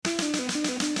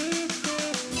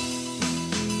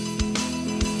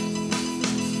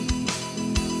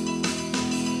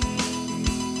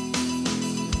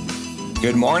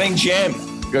Good morning, Jim.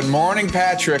 Good morning,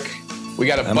 Patrick. We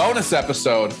got a bonus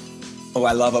episode. Oh,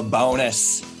 I love a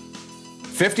bonus.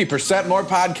 50% more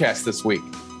podcasts this week.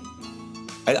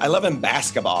 I love in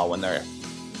basketball when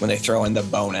they throw in the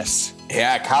bonus.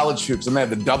 Yeah, college hoops. I'm gonna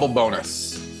have the double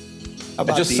bonus.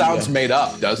 It just sounds made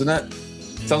up, doesn't it?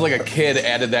 Sounds like a kid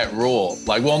added that rule.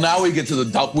 Like, well, now we get to the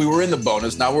double. We were in the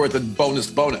bonus. Now we're at the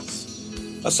bonus. All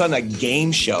of a sudden, a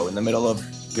game show in the middle of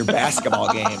your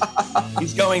basketball game.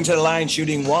 He's going to the line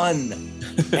shooting one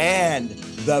and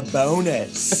the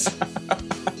bonus.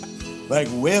 Like,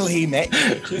 will he make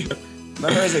it?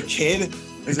 Remember as a kid?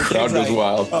 The crowd goes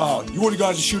wild. Oh, you would have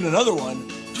gone to shoot another one.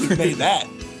 You made that.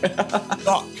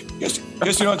 Oh, guess you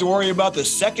don't have to worry about the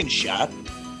second shot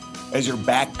as you're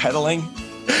backpedaling.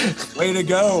 Way to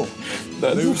go,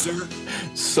 loser.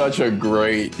 Such a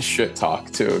great shit talk,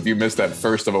 too. If you missed that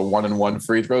first of a 1-and-1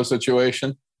 free throw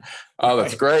situation. Oh,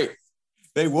 that's great.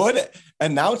 They would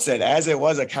announce it as it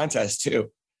was a contest,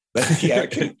 too. But yeah, I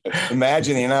can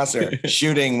imagine the announcer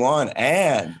shooting one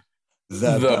and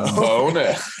the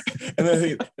bonus. And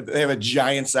then they have a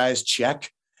giant-sized check.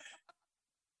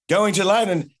 Going to the line,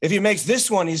 and if he makes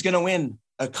this one, he's going to win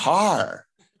a car.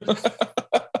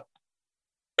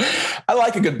 I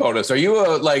like a good bonus. Are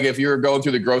you like, if you're going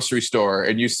through the grocery store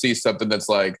and you see something that's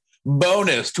like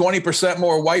bonus 20%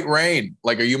 more white rain,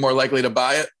 like, are you more likely to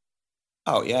buy it?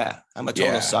 Oh yeah. I'm a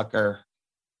total sucker.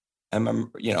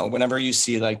 Whenever you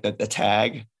see like the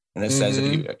tag and it says,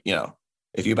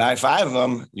 if you buy 5 of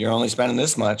them, you're only spending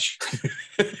this much.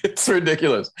 It's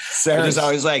ridiculous. Sarah's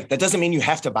always like, that doesn't mean you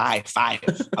have to buy 5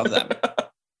 of them.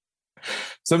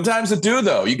 Sometimes it do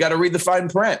though. You got to read the fine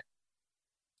print.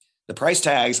 The price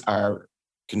tags are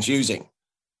confusing.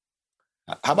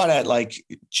 How about at like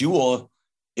Jewel,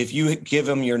 if you give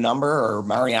them your number or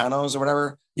Mariano's or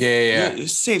whatever? Yeah. It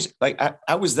saves. Like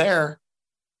I was there.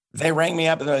 They rang me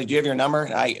up and they're like, do you have your number?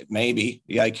 Maybe.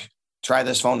 Like, try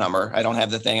this phone number. I don't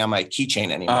have the thing on my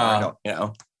keychain anymore. I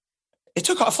don't, It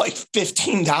took off like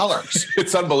 $15.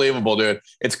 It's unbelievable, dude.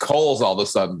 It's Kohl's all of a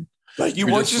sudden. Like, you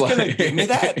weren't just going to give me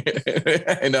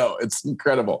that? I know. It's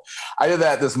incredible. I did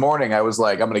that this morning. I was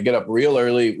like, I'm going to get up real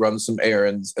early, run some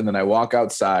errands, and then I walk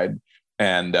outside,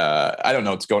 and I don't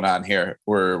know what's going on here.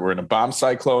 We're in a bomb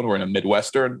cyclone. We're in a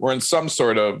Midwestern. We're in some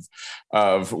sort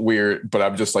of weird, but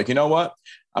I'm just like, you know what?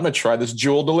 I'm going to try this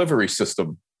Jewel delivery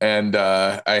system. And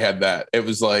I had that. It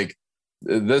was like,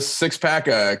 this 6-pack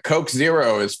of Coke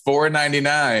Zero is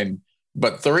 $4.99,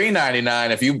 but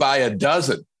 $3.99 if you buy a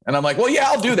dozen. And I'm like, well, yeah,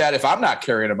 I'll do that if I'm not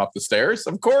carrying them up the stairs.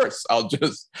 Of course,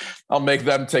 I'll make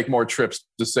them take more trips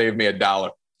to save me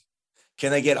 $1. Can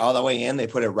they get all the way in? They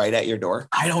put it right at your door?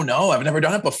 I don't know. I've never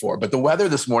done it before. But the weather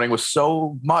this morning was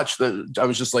so much that I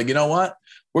was just like, you know what?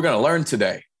 We're going to learn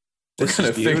today. We're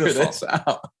going to figure this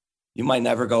out. You might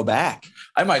never go back.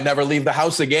 I might never leave the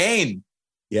house again.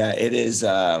 Yeah, it is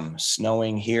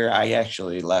snowing here. I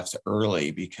actually left early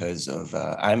because of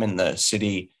I'm in the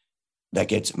city that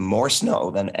gets more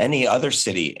snow than any other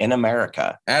city in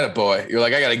America. Attaboy. You're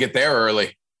like, I got to get there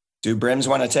early. Do Brims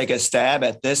want to take a stab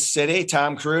at this city?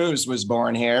 Tom Cruise was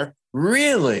born here.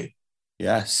 Really?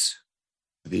 Yes.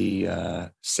 The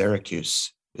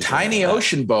Syracuse. Tiny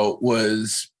Ocean Boat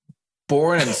was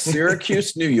born in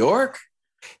Syracuse, New York?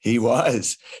 He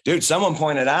was. Dude, someone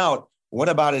pointed out, what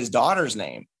about his daughter's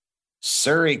name?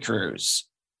 Surrey Cruise.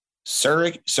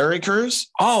 Surrey Cruise?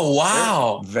 Oh,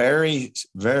 wow. Very,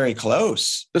 very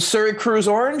close. The Surrey Cruise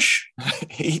Orange?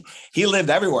 He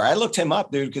lived everywhere. I looked him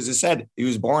up, dude, because it said he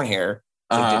was born here.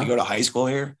 Like, did he go to high school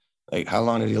here? Like, how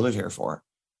long did he live here for?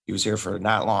 He was here for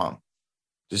not long.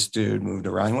 This dude moved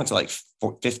around. He went to like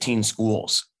 15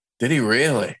 schools. Did he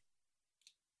really?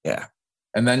 Yeah.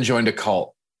 And then joined a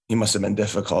cult. He must have been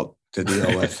difficult to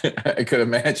deal with. I could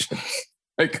imagine.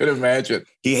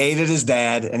 He hated his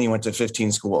dad and he went to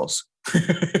 15 schools.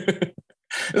 This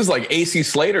is like AC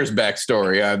Slater's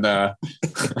backstory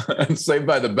on Saved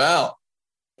by the Bell.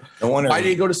 No wonder. Why did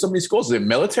he go to so many schools? Is he a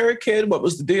military kid? What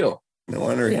was the deal? No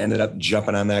wonder he ended up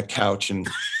jumping on that couch and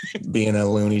being a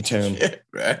Looney Tune. Shit,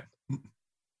 right?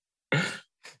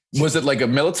 Was it like a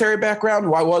military background?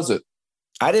 Why was it?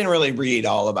 I didn't really read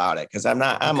all about it because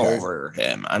I'm over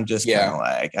him. I'm just kind of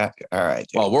like, all right.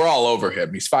 Dude. Well, we're all over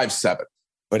him. He's 5'7".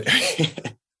 But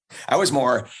I was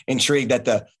more intrigued that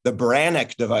the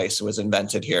Brannick device was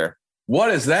invented here. What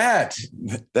is that?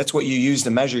 That's what you use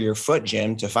to measure your foot,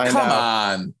 Jim, to find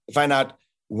out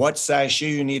what size shoe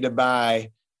you need to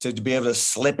buy to be able to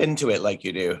slip into it like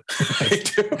you do.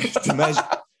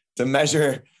 to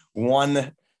measure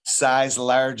one size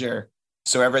larger.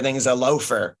 So everything's a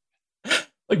loafer.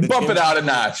 Like bump it out a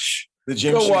notch. The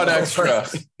gym go one extra.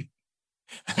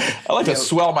 I like to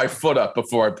swell my foot up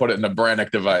before I put it in a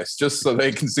Brannick device, just so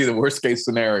they can see the worst case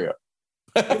scenario.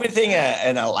 Everything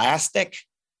an elastic,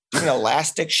 an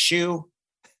elastic shoe.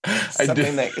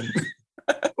 Something that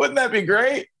wouldn't that be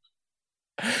great?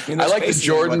 I like the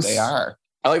Jordans. They are.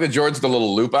 I like the Jordans, the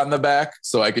little loop on the back,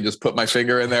 so I could just put my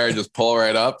finger in there and just pull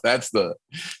right up. If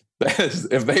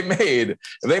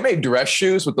they made dress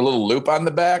shoes with the little loop on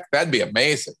the back, that'd be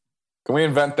amazing. Can we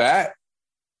invent that?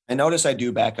 I notice I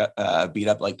do beat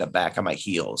up like the back of my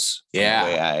heels. Yeah.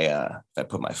 The way I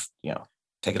put my,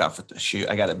 take it off with the shoe.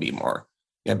 I got to be more.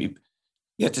 You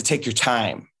have to take your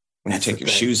time when you take your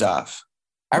shoes off.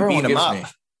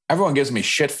 Everyone gives me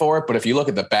shit for it, but if you look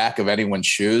at the back of anyone's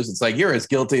shoes, it's like you're as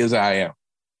guilty as I am.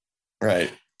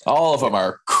 Right. All of them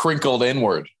are crinkled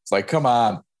inward. It's like, come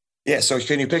on. Yeah. So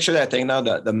can you picture that thing now?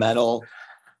 The metal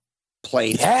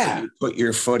plate that you put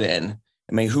your foot in.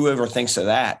 I mean, whoever thinks of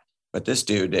that? But this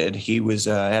dude did. He was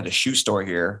had a shoe store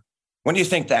here. When do you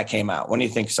think that came out? When do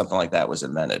you think something like that was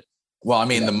invented? Well, I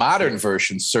mean, the modern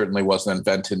version certainly wasn't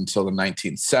invented until the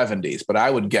 1970s, but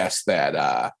I would guess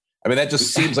that. That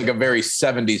just seems like a very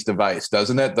 70s device,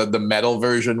 doesn't it? The metal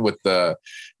version with the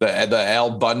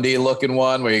Al Bundy looking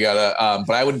one where you got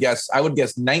but I would guess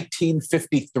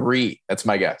 1953. That's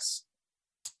my guess.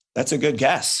 That's a good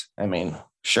guess. I mean,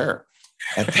 sure.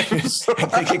 I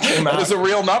think it came out. That is a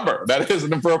real number. That is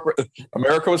an appropriate.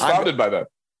 America was founded by that.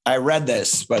 I read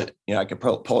this, but I could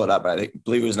pull it up. I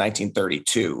believe it was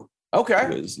 1932. Okay.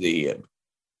 It was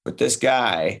but this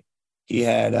guy,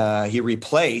 he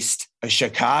replaced a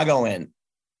Chicagoan.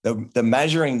 The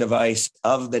measuring device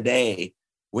of the day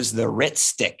was the Rit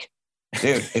stick.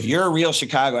 Dude, if you're a real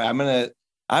Chicagoan,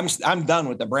 I'm done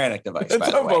with the Brannick device. It's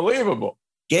unbelievable.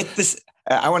 Get this.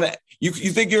 I want to. You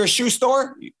think you're a shoe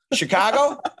store,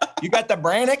 Chicago? You got the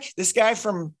Brannick. This guy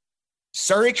from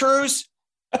Syracuse.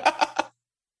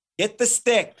 Get the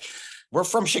stick. We're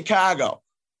from Chicago.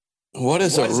 What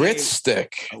is a Rit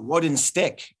stick? A wooden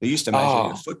stick. They used to measure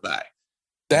your foot by.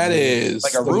 That is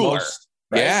like a ruler.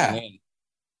 Right? Yeah.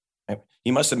 He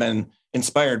must have been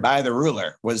inspired by the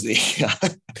ruler. Was the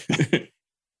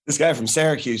this guy from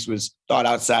Syracuse was thought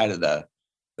outside of the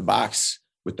box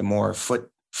with the more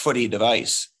footy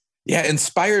device. Yeah,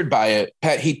 inspired by it,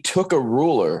 Pat. He took a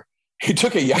ruler. He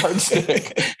took a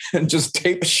yardstick and just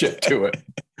taped shit to it.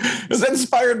 Is that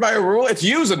inspired by a ruler? It's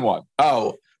using one.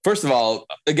 Oh, first of all,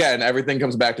 again, everything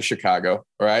comes back to Chicago,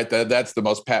 right? That's the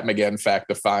most Pat McGann fact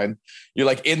to find. You're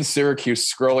like in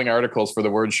Syracuse scrolling articles for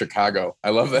the word Chicago. I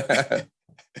love that.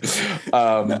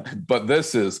 But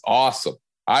this is awesome.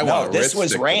 This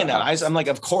was random. I'm like,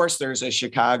 of course, there's a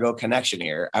Chicago connection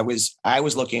here. I was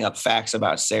looking up facts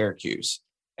about Syracuse,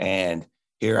 and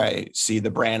here I see the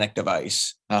Brannick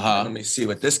device. Let me see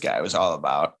what this guy was all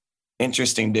about.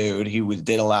 Interesting dude. He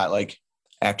did a lot like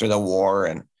after the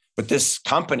war, but this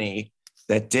company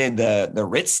that did the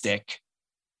Rit stick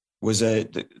was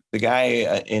the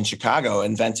guy in Chicago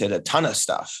invented a ton of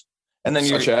stuff. And then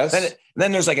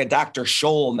then there's like a Dr.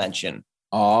 Scholl mention.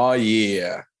 Oh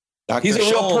yeah. He's a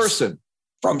real person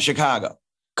from Chicago.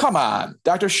 Come on.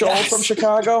 Dr. Scholl from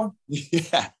Chicago?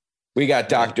 Yeah. We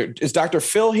got is Dr.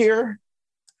 Phil here?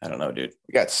 I don't know, dude.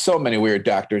 We got so many weird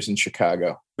doctors in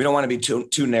Chicago. We don't want to be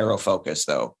too narrow focused,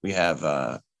 though. We have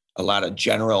a lot of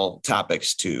general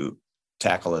topics to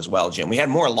tackle as well, Jim. We had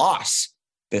more loss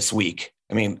this week.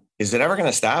 I mean, is it ever going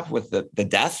to stop with the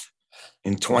death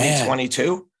in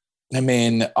 2022? I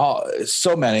mean,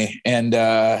 so many. And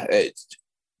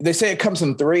they say it comes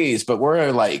in threes, but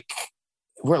we're like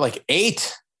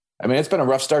 8. I mean, it's been a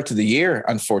rough start to the year,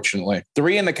 unfortunately.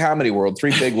 3 in the comedy world,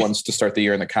 3 big ones to start the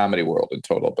year in the comedy world in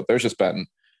total. But there's just been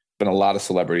a lot of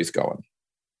celebrities going.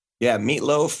 Yeah,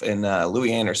 Meatloaf and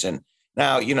Louis Anderson.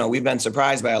 Now, we've been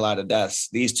surprised by a lot of deaths.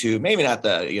 These two, maybe not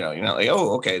like,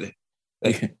 oh, okay.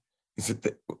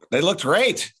 They looked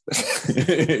great.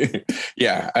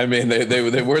 Yeah, I mean,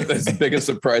 they weren't as big a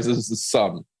surprises as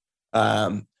some.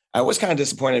 I was kind of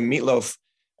disappointed. Meatloaf,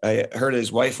 I heard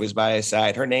his wife was by his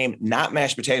side. Her name, not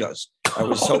mashed potatoes. I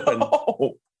was hoping,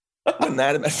 wouldn't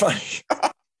that have been funny?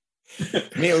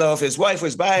 Meatloaf, his wife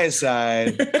was by his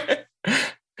side.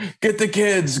 Get the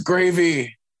kids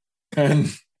gravy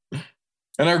and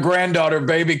our granddaughter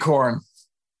baby corn.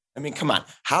 I mean, come on.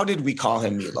 How did we call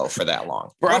him Meatloaf for that long?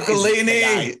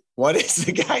 Broccolini. What is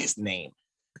the guy's name?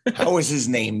 How is his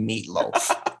name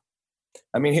Meatloaf?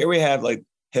 I mean, here we have like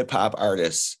hip hop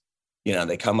artists.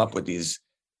 They come up with these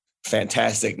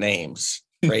fantastic names,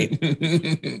 right?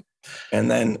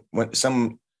 And then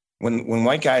when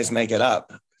white guys make it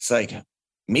up, it's like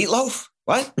Meatloaf.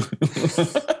 What?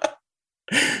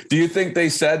 Do you think they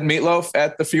said Meatloaf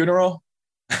at the funeral?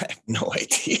 I have no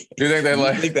idea. Do you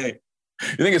think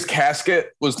You think his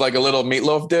casket was like a little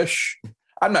meatloaf dish?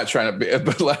 I'm not trying to be,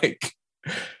 but like,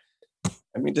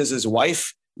 I mean, does his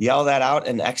wife yell that out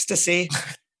in ecstasy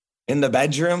in the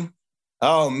bedroom?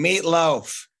 Oh,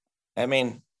 meatloaf. I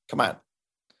mean, come on.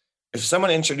 If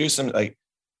someone introduced him like,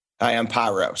 "Hi, I'm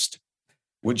pot roast,"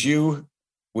 would you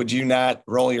not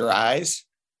roll your eyes?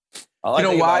 All you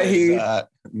know why he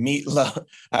meatloaf?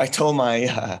 I told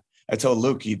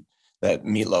Luke that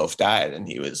Meatloaf died, and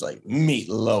he was like,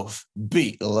 "Meatloaf,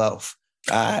 beatloaf.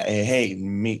 I hate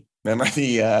meat." Remember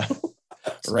the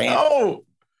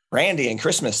Randy and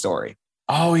Christmas Story?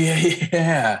 Oh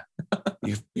yeah.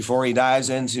 Before he dives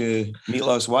into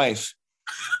Meatloaf's wife.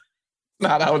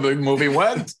 Not how the movie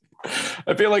went.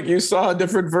 I feel like you saw a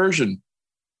different version.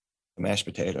 Mashed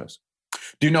potatoes.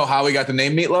 Do you know how he got the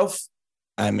name Meatloaf?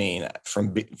 I mean,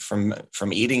 from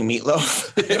eating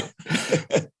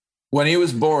meatloaf. When he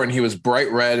was born, he was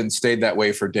bright red and stayed that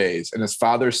way for days. And his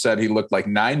father said he looked like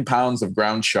 9 pounds of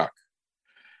ground chuck.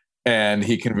 And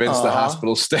he convinced the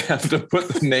hospital staff to put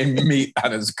the name Meat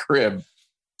on his crib.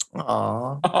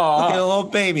 Aww. Look at a little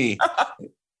baby.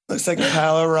 Looks like a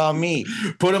pile of raw meat.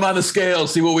 Put him on the scale,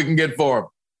 see what we can get for him.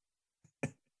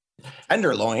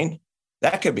 Tenderloin.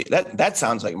 That could be that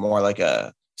sounds like more like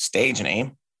a stage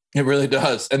name. It really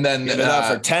does. And then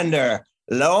for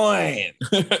Tenderloin.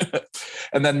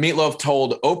 And then Meatloaf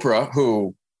told Oprah,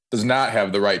 who does not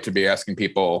have the right to be asking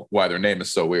people why their name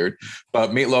is so weird,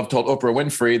 but Meatloaf told Oprah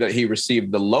Winfrey that he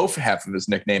received the loaf half of his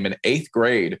nickname in 8th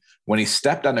grade when he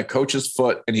stepped on a coach's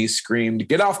foot and he screamed,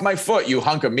 "Get off my foot, you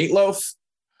hunk of meatloaf."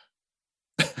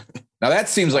 Now that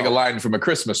seems like a line from A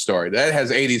Christmas Story. That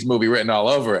has 80s movie written all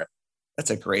over it. That's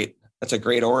a great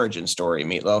origin story,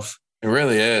 Meatloaf. It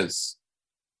really is.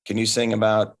 Can you do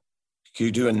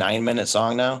a 9-minute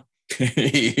song now?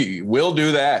 We'll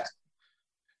do that.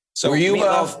 So were you,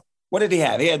 what did he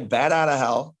have? He had Bat Out of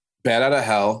Hell. Bat Out of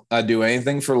Hell. I'd Do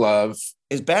Anything for Love.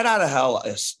 Is Bat Out of Hell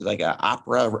like an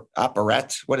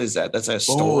operette? What is that? That's a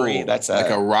story. That's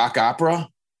like a rock opera.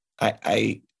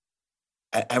 I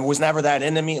was never that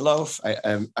into Meatloaf.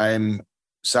 I'm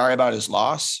sorry about his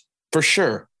loss. For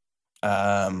sure.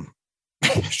 I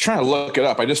was trying to look it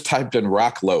up. I just typed in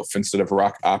rock loaf instead of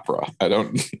rock opera.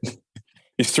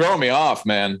 He's throwing me off,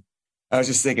 man. I was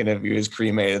just thinking if he was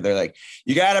cremated, they're like,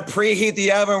 "You got to preheat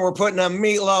the oven. We're putting a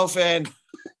meatloaf in."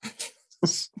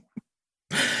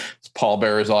 Paul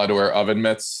Bearers allowed to wear oven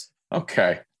mitts.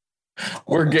 Okay.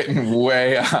 We're getting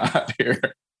way out here.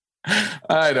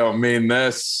 I don't mean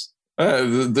this.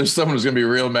 There's someone who's going to be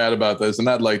real mad about this, and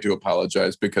I'd like to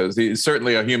apologize because he's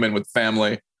certainly a human with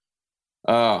family.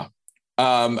 What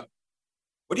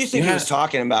do you think he was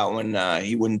talking about when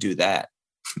he wouldn't do that?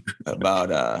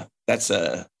 About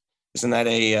isn't that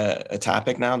a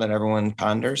topic now that everyone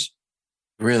ponders?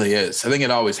 It really is. I think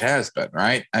it always has been,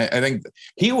 right? I think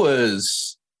he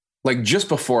was like just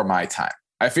before my time.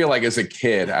 I feel like as a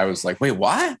kid, I was like, wait,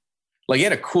 what? Like he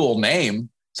had a cool name.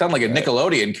 Sounded like a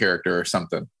Nickelodeon character or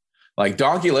something. Like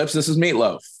Donkey Lips, this is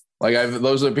Meatloaf. Like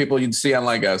those are the people you'd see on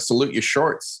like a Salute You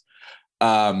shorts.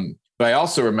 But I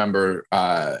also remember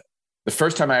the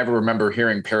first time I ever remember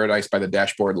hearing Paradise by the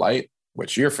Dashboard Light,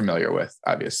 which you're familiar with,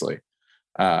 obviously.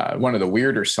 One of the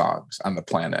weirder songs on the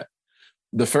planet.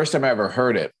 The first time I ever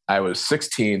heard it, I was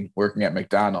 16 working at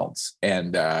McDonald's.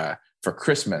 And for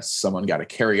Christmas, someone got a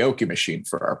karaoke machine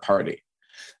for our party.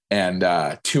 And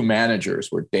 2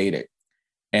 managers were dating.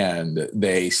 And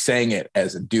they sang it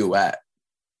as a duet.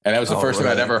 And that was the first time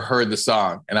I'd ever heard the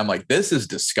song. And I'm like, this is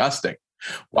disgusting.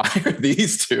 Why are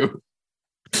these two?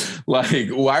 Like,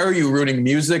 why are you ruining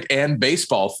music and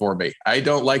baseball for me? I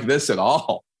don't like this at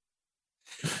all.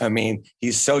 I mean,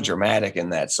 he's so dramatic in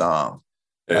that song,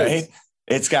 right?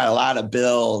 It's got a lot of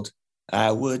build.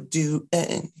 I would do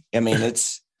anything. I mean,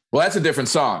 it's... Well, that's a different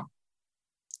song.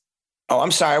 Oh,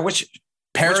 I'm sorry.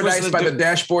 Paradise by the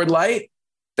Dashboard Light?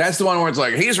 That's the one where it's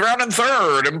like, he's rounding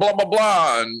third and blah, blah,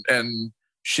 blah. And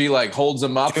she like holds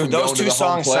him up. Dude, those 2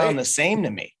 songs sound the same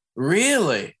to me.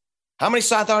 Really? How many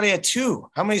songs? I thought he had 2.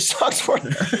 How many songs were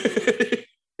there?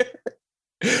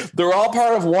 They're all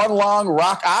part of one long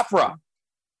rock opera.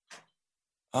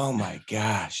 Oh my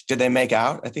gosh. Did they make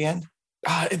out at the end?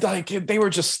 Like they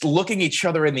were just looking each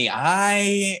other in the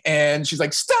eye and she's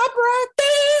like, "Stop right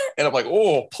there." And I'm like,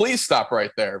 "Oh, please stop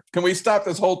right there. Can we stop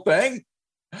this whole thing?"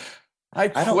 I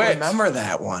don't remember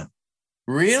that one.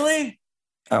 Really?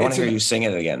 I want to hear you sing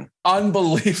it again.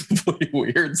 Unbelievably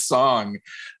weird song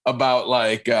about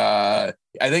like, I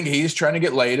think he's trying to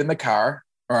get laid in the car.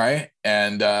 Right.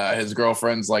 And his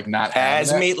girlfriend's like not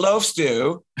as meatloafs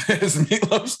do. As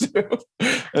meatloafs do.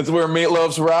 That's where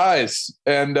meatloafs rise.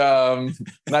 And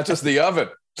not just the oven.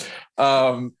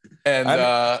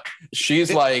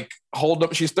 She's like, hold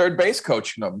up. She's third base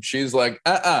coaching them. She's like,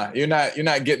 you're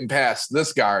not getting past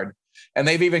this guard. And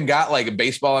they've even got like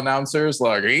baseball announcers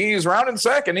like, he's rounding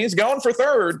second, he's going for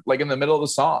third, like in the middle of the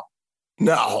song.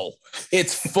 No,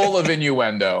 it's full of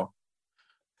innuendo.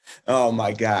 Oh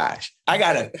my gosh. I'm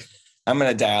going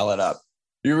to dial it up.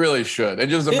 You really should. And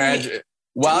just imagine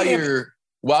while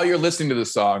you're listening to the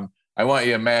song, I want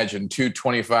you to imagine two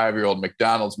 25-year-old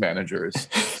McDonald's managers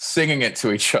singing it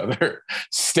to each other,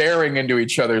 staring into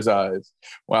each other's eyes,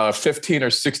 while a 15 or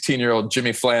 16-year-old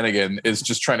Jimmy Flanagan is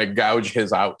just trying to gouge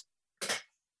his out.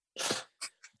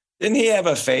 Didn't he have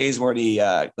a phase where he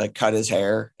like cut his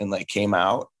hair and like came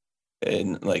out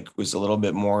and like was a little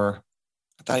bit more?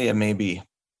 I thought he had maybe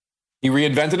he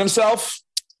reinvented himself.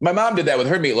 My mom did that with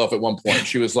her meatloaf at one point.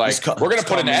 She was like, "We're going to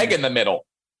put an egg in the middle.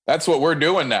 That's what we're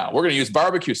doing now. We're going to use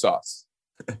barbecue sauce."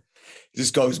 He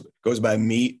just goes by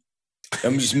meat.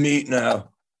 I'm just meat now.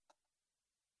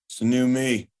 It's the new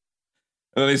me.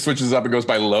 And then he switches up and goes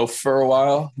by loaf for a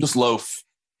while. Just loaf.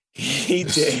 He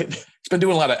did. He's been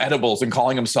doing a lot of edibles and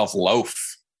calling himself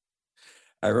Loaf.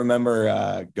 I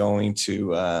remember going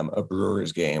to a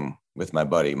Brewers game with my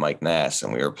buddy Mike Nass,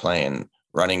 and we were playing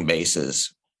running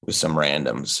bases with some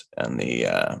randoms and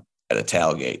at a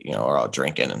tailgate. You know, we're all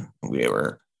drinking, and we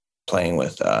were playing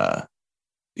with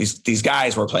these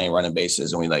guys were playing running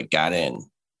bases, and we like got in.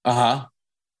 And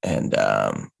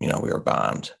you know, we were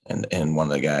bombed, and one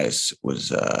of the guys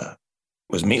was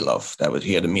Meatloaf.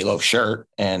 He had a Meatloaf shirt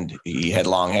and he had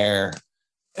long hair,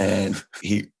 and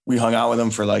we hung out with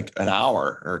him for like an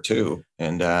hour or two,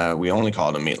 and we only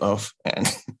called him Meatloaf, and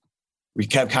we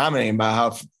kept commenting about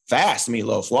how fast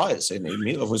Meatloaf was, and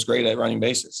Meatloaf was great at running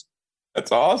bases.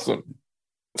 That's awesome.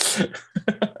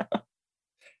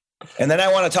 And then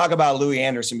I want to talk about Louie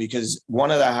Anderson, because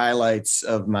one of the highlights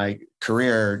of my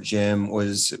career, Jim,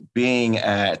 was being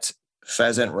at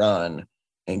Pheasant Run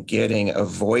and getting a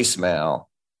voicemail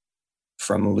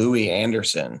from Louie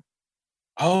Anderson.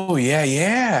 Oh,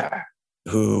 yeah.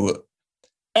 Who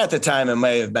at the time it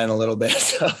may have been a little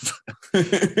bit of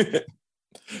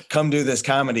come do this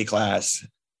comedy class.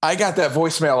 I got that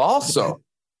voicemail also.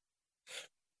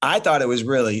 I thought it was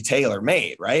really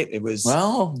tailor-made, right? It was.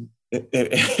 Well,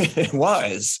 it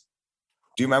was.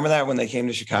 Do you remember that when they came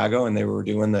to Chicago and it was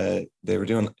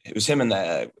him and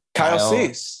the Kyle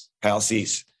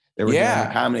Cease. They were doing a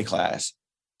comedy class.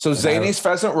 So Zany's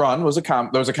Pheasant Run was there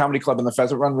was a comedy club in the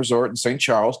Pheasant Run Resort in St.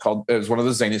 Charles it was one of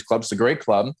the Zany's clubs, the great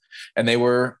club. And they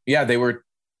were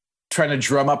trying to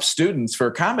drum up students for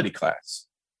a comedy class.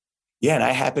 Yeah. And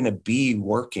I happened to be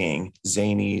working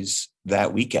Zany's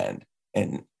that weekend.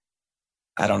 And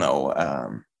I don't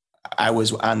know, I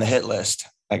was on the hit list.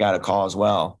 I got a call as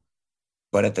well.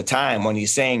 But at the time when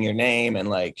he's saying your name and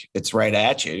like, it's right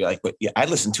at you, you're like, but I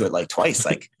listened to it like twice.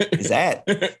 Like, is that,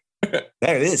 there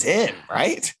it is him,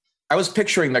 right? I was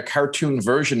picturing the cartoon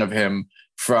version of him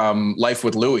from Life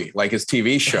with Louie, like his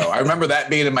TV show. I remember that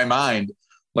being in my mind,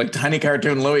 like tiny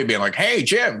cartoon Louie being like, "Hey,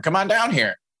 Jim, come on down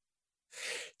here."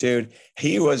 Dude,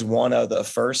 he was one of the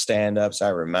first stand-ups I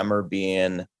remember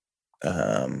being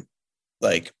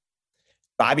like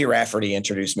Bobby Rafferty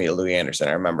introduced me to Louie Anderson.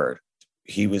 I remember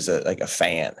he was a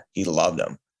fan. He loved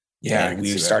him. Yeah. And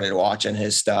we started watching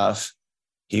his stuff.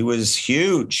 He was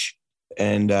huge.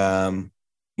 And,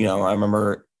 you know, I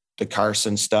remember the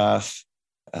Carson stuff,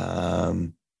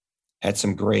 had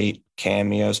some great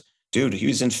cameos. Dude, he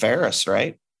was in Ferris,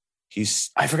 right?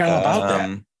 I forgot about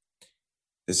that.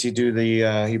 Does he do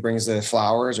he brings the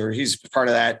flowers, or he's part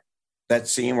of that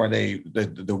scene where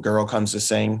the girl comes to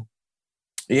sing?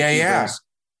 Yeah.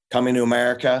 Coming to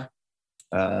America.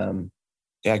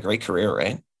 Great career,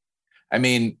 right? I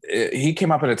mean, he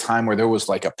came up at a time where there was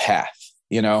like a path,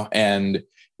 you know, and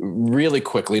really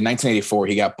quickly, in 1984,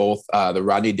 he got both the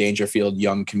Rodney Dangerfield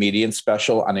Young Comedian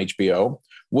special on HBO,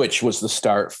 which was the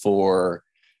start for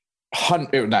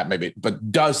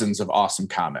dozens of awesome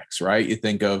comics, right? You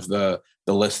think of the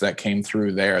list that came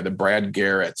through there, the Brad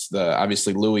Garrett's,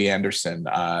 obviously Louie Anderson,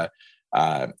 Tim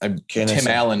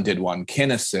Allen did one,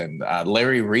 Kinison,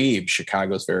 Larry Reeves,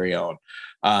 Chicago's very own.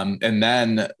 And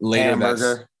then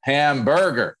later,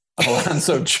 Hamburger,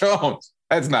 Alonzo Jones.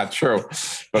 That's not true,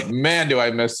 but man, do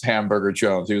I miss Hamburger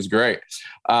Jones. He was great.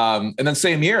 And then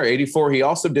same year, 84, he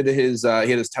also did he had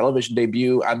his television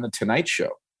debut on The Tonight Show.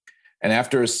 And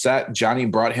after his set, Johnny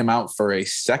brought him out for a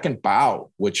second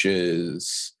bow, which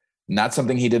is not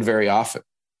something he did very often.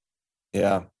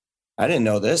 Yeah. I didn't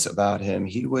know this about him.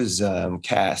 He was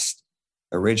cast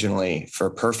originally for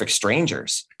Perfect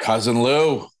Strangers. Cousin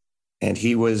Lou. And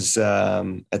he was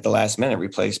at the last minute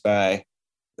replaced by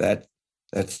that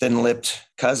thin-lipped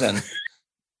cousin.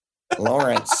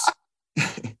 Lawrence.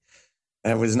 I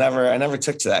never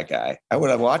took to that guy. I would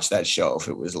have watched that show if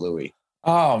it was Louis.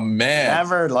 Oh man.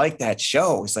 Never liked that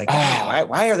show. It's like,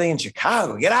 why are they in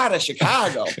Chicago? Get out of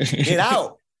Chicago. Get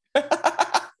out.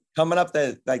 Coming up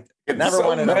that like never so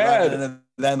wanted to run into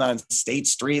them on State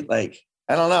Street. Like,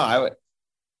 I don't know.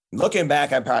 Looking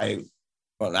back, I probably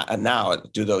not now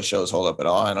do those shows hold up at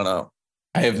all? I don't know.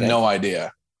 I have no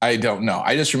idea. I don't know.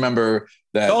 I just remember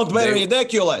that don't be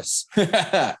ridiculous.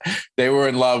 They were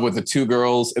in love with the two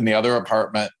girls in the other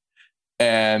apartment.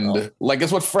 And like,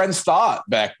 it's what friends thought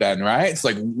back then, right? It's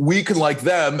like, we can like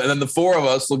them. And then the four of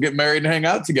us will get married and hang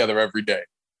out together every day.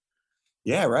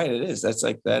 Yeah, right. It is.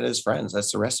 That is friends.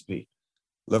 That's the recipe.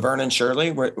 Laverne and Shirley.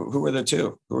 Who were the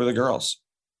two? Who were the girls?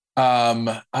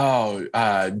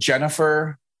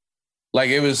 Jennifer. Like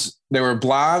they were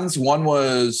blondes. One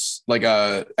was like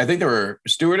I think they were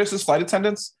stewardesses, flight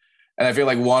attendants. And I feel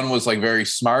like one was like very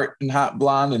smart and hot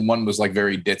blonde. And one was like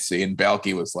very ditzy. And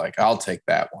Balky was like, I'll take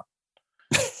that one.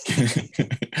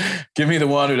 Give me the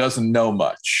one who doesn't know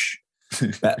much.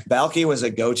 Balky was a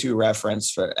go-to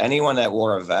reference for anyone that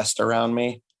wore a vest around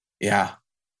me. Yeah.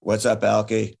 What's up,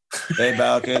 Balky? Hey,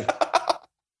 Balky.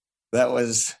 That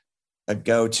was a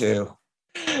go-to.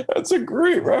 That's a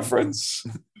great reference.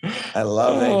 I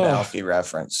love a Balky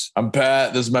reference. I'm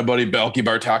Pat. This is my buddy Balky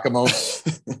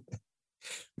Bartakamos.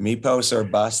 Meepos or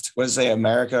bust. What does it say?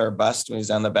 America or bust when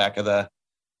he's on the back of the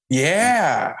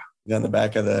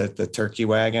the turkey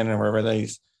wagon or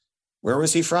where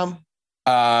was he from?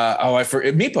 I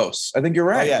forget. Meepos. I think you're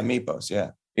right. Oh, yeah, Meepos.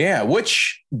 Yeah. Yeah.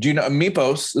 Which, do you know,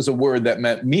 Meepos is a word that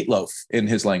meant meatloaf in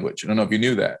his language. I don't know if you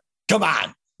knew that. Come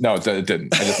on. No, it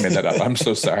didn't. I just made that up. I'm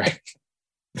so sorry.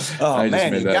 Oh,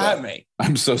 man, you got me.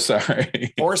 I'm so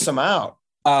sorry. Force him out.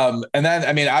 And then,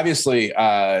 I mean, obviously,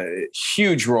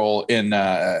 huge role in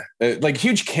like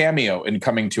huge cameo in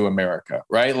Coming to America,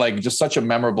 right? Like just such a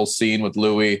memorable scene with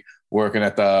Louis working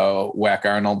at the Whack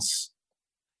Arnold's.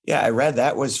 Yeah, I read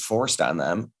that was forced on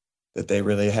them, that they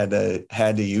really had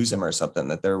to use him or something,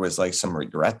 that there was like some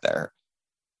regret there.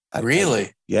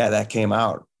 Really? Yeah, that came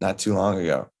out not too long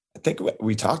ago. I think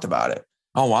we talked about it.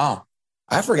 Oh, wow.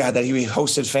 I forgot that he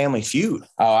hosted Family Feud.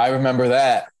 Oh, I remember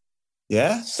that.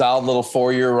 Yeah. Solid little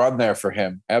 4-year run there for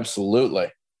him.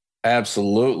 Absolutely.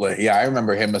 Absolutely. Yeah, I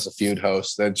remember him as a feud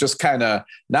host. That just kind of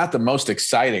not the most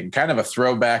exciting, kind of a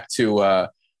throwback to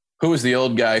who was the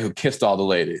old guy who kissed all the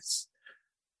ladies?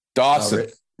 Dawson.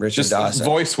 Richard just Dawson.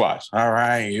 Voice wash. All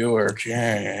right, you were,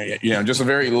 just a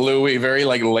very Louis, very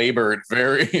like labored,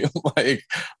 very like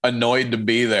annoyed to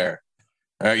be there.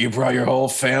 You brought your whole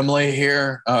family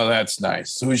here? Oh, that's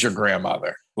nice. Who's your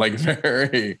grandmother? Like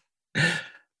very...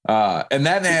 and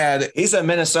then he's a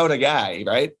Minnesota guy,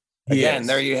 right? Again,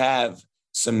 there you have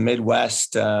some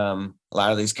Midwest. A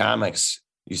lot of these comics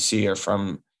you see are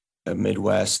from a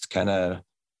Midwest kind of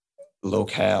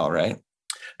locale, right?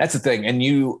 That's the thing. And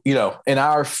you know, in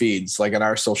our feeds, like in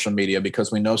our social media,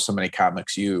 because we know so many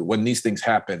comics, when these things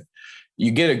happen,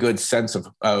 you get a good sense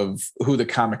of who the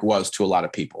comic was to a lot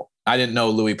of people. I didn't know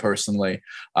Louis personally,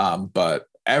 but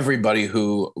everybody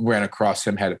who ran across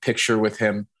him had a picture with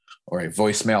him or a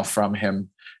voicemail from him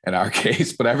in our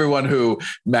case, but everyone who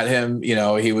met him,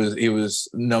 he was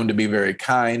known to be very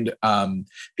kind.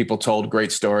 People told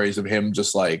great stories of him.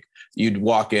 Just like you'd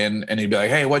walk in and he'd be like,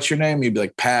 "Hey, what's your name?" You'd be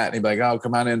like, "Pat." And he'd be like, "Oh,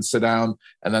 come on in, sit down."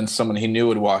 And then someone he knew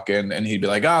would walk in and he'd be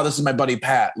like, "Oh, this is my buddy,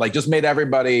 Pat." Like just made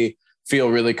everybody feel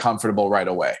really comfortable right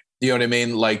away. You know what I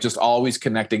mean? Like just always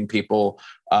connecting people.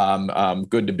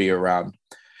 Good to be around.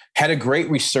 Had a great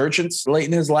resurgence late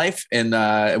in his life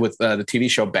with the TV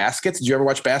show Baskets. Did you ever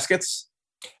watch Baskets?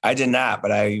 I did not,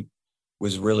 but I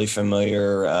was really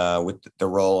familiar with the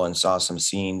role and saw some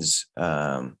scenes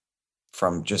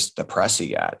from just the press he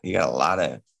got. He got a lot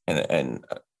of and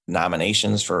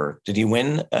nominations for. Did he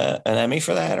win an Emmy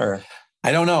for that? Or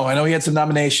I don't know. I know he had some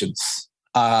nominations.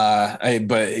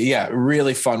 But yeah,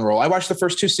 really fun role. I watched the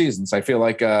first 2 seasons. I feel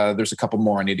like there's a couple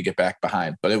more I need to get back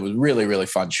behind, but it was really, really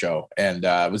fun show. And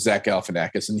it was Zach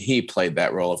Galifianakis, and he played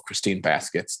that role of Christine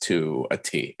Baskets to a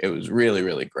T. It was really,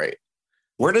 really great.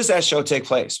 Where does that show take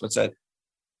place? What's that?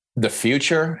 The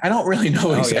future? I don't really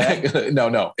know exactly. Yeah?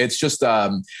 No. It's just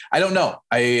I don't know.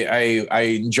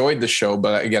 I enjoyed the show,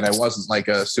 but again, I wasn't like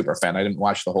a super fan. I didn't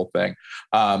watch the whole thing.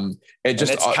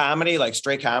 It's comedy, like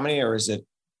straight comedy, or is it?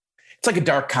 It's like a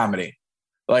dark comedy.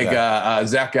 Like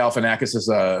Zach Galifianakis is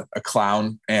a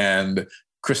clown, and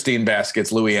Christine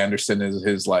Baskets, Louis Anderson is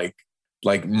his like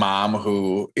mom,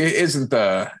 who isn't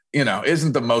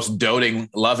the most doting,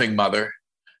 loving mother,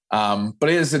 but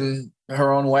is in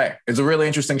her own way. It's a really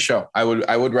interesting show. I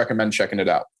would recommend checking it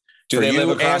out. Do they live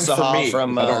across the hall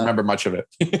from? I don't remember much of it.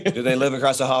 Do they live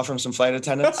across the hall from some flight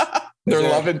attendants? They're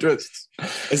love interests.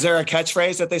 Is there a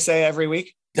catchphrase that they say every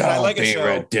week? Don't be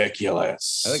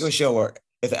ridiculous. I like a show where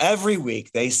if every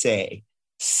week they say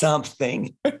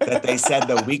something that they said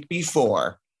the week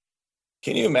before,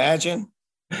 can you imagine?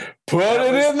 Put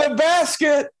it in the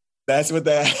basket. That's what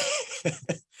that.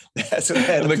 That's what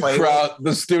that. The crowd,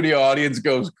 the studio audience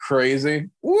goes crazy.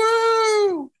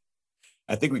 Woo!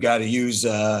 I think we got to use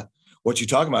what you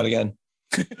talking about again.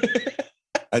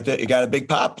 I think you got a big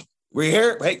pop. Were you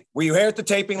here? Hey, were you here at the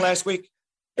taping last week?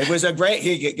 It was a great.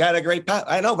 He got a great pop.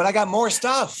 I know, but I got more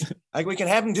stuff. Like we can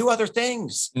have him do other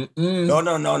things.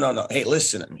 No. Hey,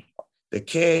 listen to me. The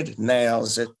kid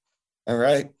nails it. All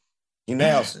right, he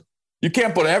nails it. You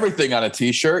can't put everything on a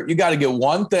T-shirt. You got to get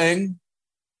one thing.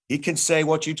 He can say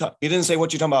what you talk. He didn't say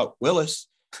what you're talking about, Willis.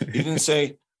 He didn't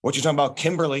say what you're talking about,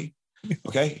 Kimberly.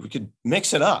 Okay, we could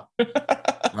mix it up.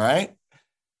 All right,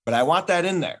 but I want that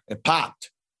in there. It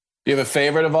popped. Do you have a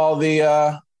favorite of all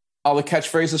the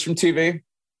catchphrases from TV?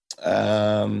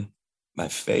 My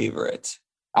favorite.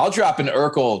 I'll drop an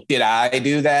Urkel. Did I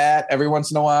do that every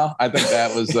once in a while? I think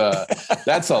that was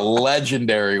that's a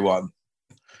legendary one.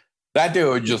 That dude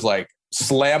would just like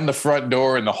slam the front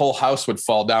door and the whole house would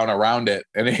fall down around it.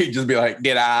 And he'd just be like,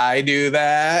 did I do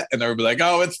that? And they would be like,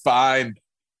 oh, it's fine.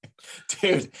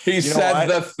 Dude, he said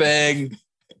the thing.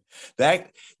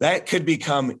 That could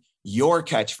become your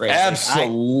catchphrase.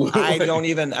 Absolutely. I don't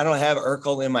have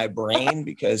Urkel in my brain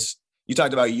because you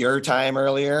talked about your time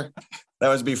earlier. That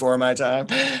was before my time.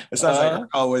 It sounds like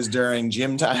Urkel was during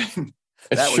gym time.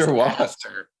 That was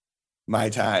after my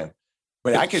time.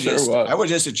 But I would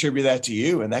just attribute that to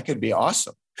you, and that could be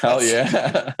awesome. Hell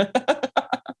yeah.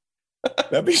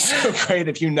 That'd be so great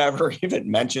if you never even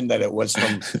mentioned that it was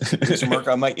from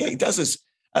Urkel. I'm like, yeah, he does this.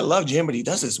 I love Jim, but he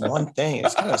does this one thing.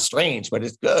 It's kind of strange, but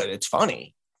it's good. It's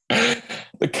funny.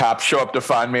 The cops show up to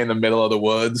find me in the middle of the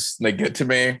woods, and they get to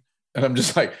me, and I'm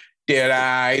just like, did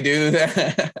I do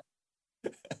that?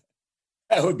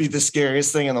 That would be the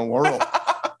scariest thing in the world.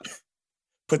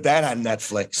 Put that on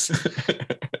Netflix.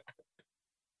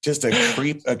 Just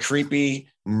a creepy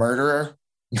murderer.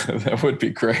 That would be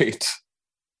great.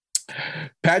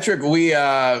 Patrick, we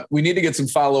need to get some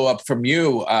follow-up from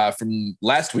you from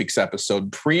last week's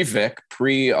episode, pre-Vic,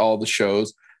 pre all the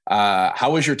shows.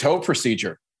 How was your toe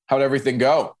procedure? How'd everything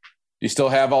go? You still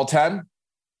have all 10?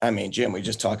 I mean, Jim, we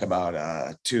just talked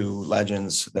about 2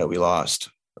 legends that we lost.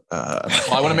 Well,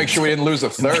 I want to make sure we didn't lose a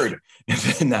third.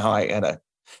 Now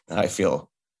I feel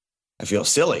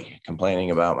silly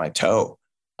complaining about my toe.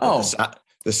 Oh,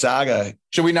 the saga.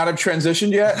 Should we not have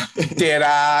transitioned yet? Did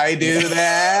I do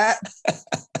that?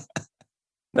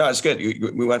 No, it's good.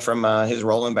 We went from his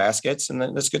rolling baskets, and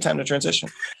then it's a good time to transition.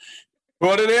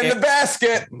 Put it in the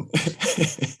basket.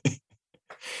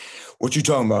 What you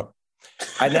talking about?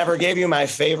 I never gave you my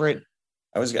favorite.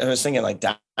 I was thinking like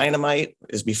Dynamite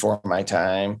is before my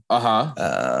time.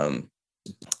 What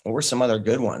were some other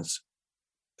good ones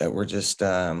that were just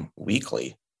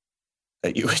weekly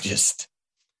that you could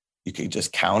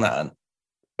just count on?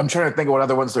 I'm trying to think of what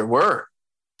other ones there were.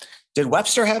 Did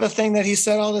Webster have a thing that he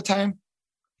said all the time?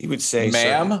 He would say,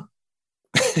 ma'am.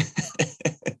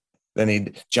 Then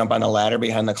he'd jump on a ladder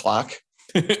behind the clock,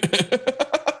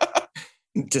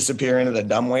 disappear into the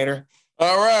dumbwaiter.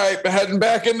 All right, heading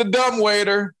back in the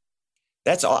dumbwaiter.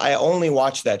 That's all. I only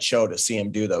watched that show to see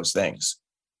him do those things.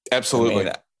 Absolutely.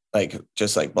 I mean,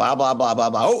 just like blah, blah, blah,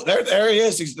 blah, blah. Oh, there he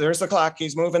is. There's the clock.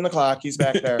 He's moving the clock. He's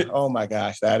back there. Oh my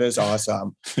gosh, that is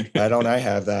awesome. Why don't I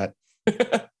have that?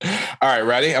 All right,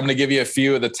 ready? I'm going to give you a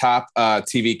few of the top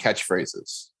TV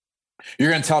catchphrases.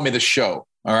 You're going to tell me the show.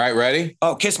 All right, ready?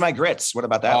 Oh, kiss my grits. What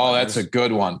about that? Oh, that's a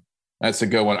good one. That's a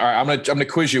good one. All right, I'm gonna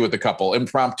quiz you with a couple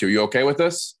impromptu. You okay with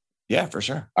this? Yeah, for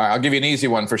sure. All right, I'll give you an easy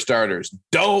one for starters.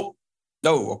 Dope.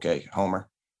 Oh, okay, Homer.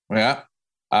 Yeah.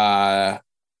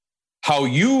 How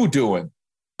you doing?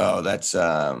 Oh, that's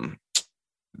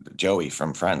Joey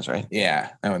from Friends, right?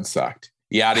 Yeah, that one sucked.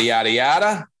 Yada yada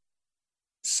yada.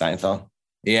 Seinfeld.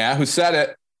 Yeah, who said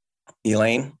it?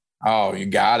 Elaine. Oh, you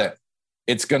got it.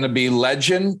 It's gonna be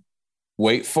legend.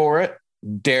 Wait for it.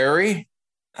 Derry.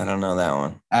 I don't know that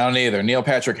one. I don't either. Neil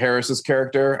Patrick Harris's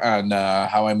character on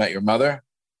How I Met Your Mother.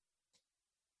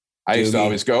 I used to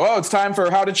always go, oh, it's time for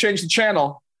How to Change the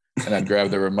Channel. And I'd grab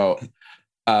the remote.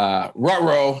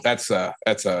 Ruh-roh. That's a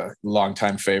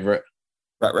longtime favorite.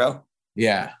 Ruh-roh?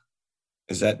 Yeah.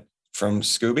 Is that from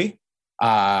Scooby?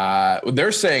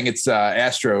 They're saying it's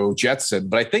Astro Jetson,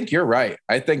 but I think you're right.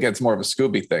 I think it's more of a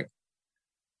Scooby thing.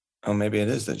 Oh, maybe it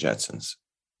is the Jetsons.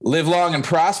 Live long and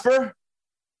prosper.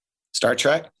 Star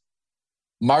Trek.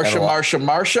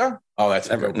 Marsha. Oh, that's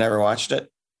never watched it.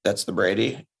 That's the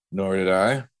Brady. Nor did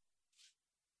I.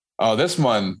 Oh, this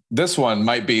one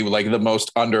might be like the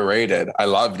most underrated. I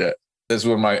loved it. This is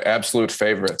one of my absolute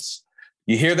favorites.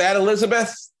 You hear that,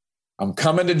 Elizabeth? I'm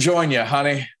coming to join you,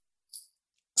 honey.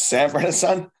 Sanford and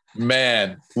Son?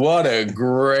 Man, what a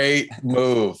great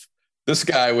move. This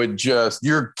guy would just,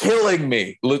 you're killing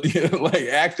me. Like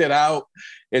act it out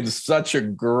in such a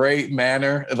great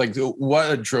manner. Like what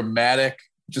a dramatic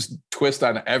just twist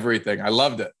on everything. I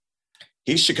loved it.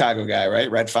 He's Chicago guy,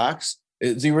 right? Red Fox?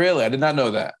 Is he really? I did not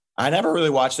know that. I never really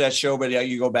watched that show, but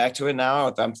you go back to it now.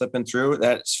 If I'm flipping through,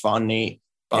 that's funny.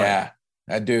 Yeah,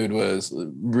 that dude was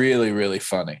really, really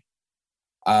funny.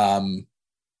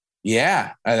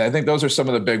 Yeah, I think those are some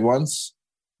of the big ones.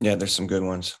 Yeah, there's some good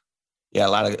ones. Yeah,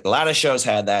 a lot of shows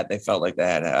had that. They felt like they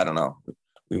had. I don't know.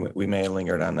 We may have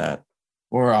lingered on that.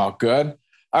 We're all good.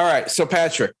 All right. So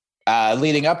Patrick,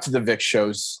 leading up to the Vic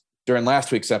shows during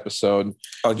last week's episode.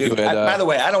 Oh, dude. By the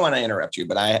way, I don't want to interrupt you,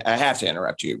 but I have to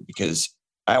interrupt you because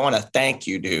I want to thank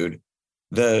you, dude.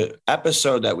 The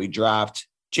episode that we dropped,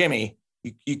 Jimmy,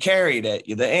 you carried it.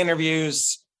 The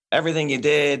interviews, everything you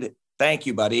did. Thank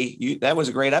you, buddy. That was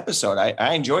a great episode.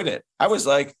 I enjoyed it. I was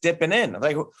like dipping in. I'm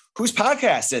like, whose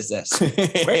podcast is this?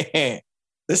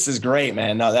 This is great,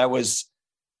 man. No, that was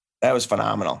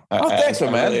phenomenal. Thanks,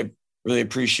 man. Really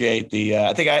appreciate the.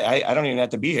 I think I don't even have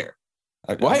to be here.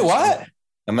 Wait, what?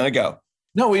 I'm gonna go.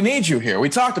 No, we need you here. We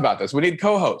talked about this. We need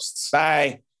co-hosts.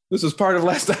 Bye. This is part of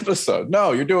last episode.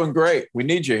 No, you're doing great. We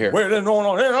need you here. Oh,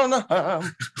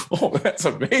 that's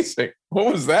amazing. What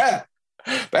was that?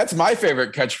 That's my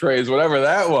favorite catchphrase, whatever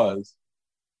that was.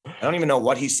 I don't even know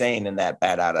what he's saying in that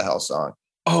Bat Out of Hell song.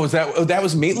 Oh, that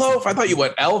was Meatloaf? I thought you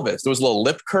went Elvis. There was a little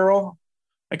lip curl.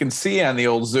 I can see on the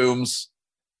old Zooms.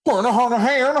 I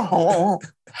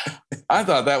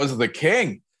thought that was the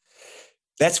King.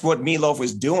 That's what Meatloaf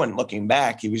was doing looking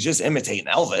back. He was just imitating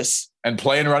Elvis. And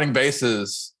playing running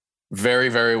bases very,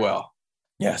 very well.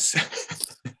 Yes.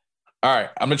 All right.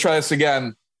 I'm going to try this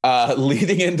again.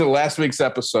 Leading into last week's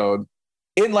episode.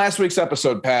 In last week's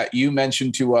episode, Pat, you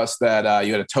mentioned to us that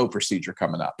you had a toe procedure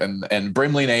coming up. And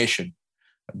Brimley Nation,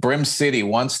 Brim City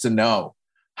wants to know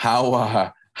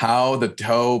how the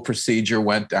toe procedure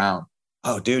went down.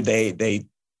 Oh, dude, they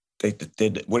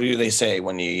did. What do they say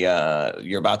when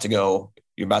you're about to go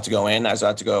in? I was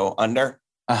about to go under.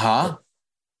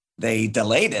 They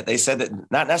delayed it. They said that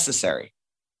not necessary.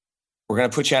 We're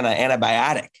going to put you on an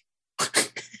antibiotic.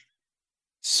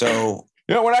 So,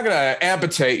 we're not going to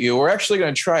amputate you. We're actually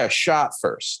going to try a shot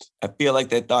first. I feel like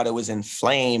they thought it was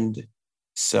inflamed.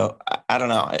 So I don't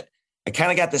know. I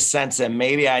kind of got the sense that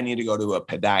maybe I need to go to a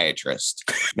podiatrist.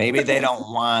 Maybe they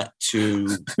don't want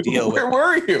to deal with. Where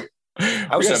were you?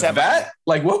 I was just at vet.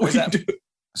 Like, what would you do? I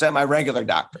was at my regular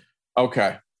doctor.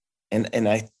 Okay. And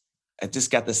I just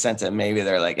got the sense that maybe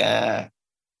they're like,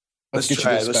 let's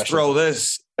throw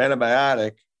this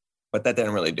antibiotic, but that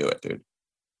didn't really do it, dude.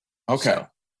 Okay. So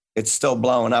it's still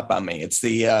blowing up on me. It's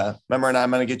the remember and I'm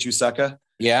gonna get you, sucker.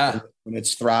 Yeah. When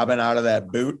it's throbbing out of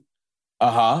that boot.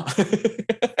 I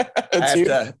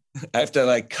have to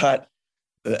like cut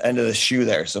the end of the shoe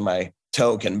there so my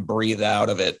toe can breathe out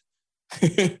of it.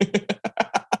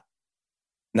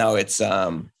 No, it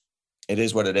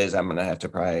is what it is. I'm gonna have to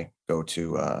probably go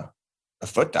to a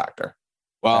foot doctor.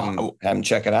 Well, have them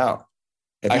check it out.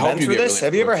 Have you been through this?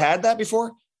 Have you ever had that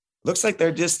before? Looks like I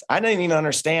didn't even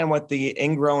understand what the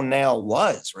ingrown nail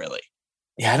was really.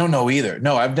 Yeah, I don't know either.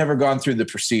 No, I've never gone through the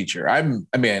procedure. I'm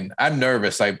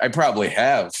nervous. I probably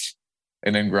have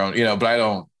an ingrown, but I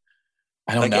don't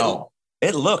know.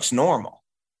 It looks normal.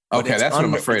 Okay, that's what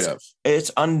I'm afraid of. It's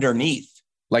underneath.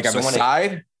 Like on the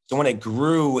side? So when it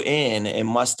grew in, it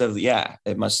must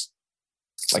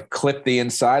like clip the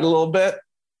inside a little bit.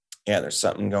 Yeah, there's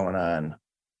something going on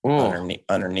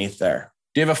underneath there.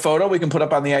 Do you have a photo we can put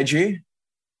up on the IG?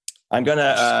 I'm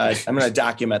gonna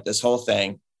document this whole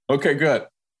thing. Okay, good.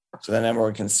 So then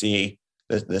everyone can see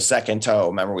the second toe.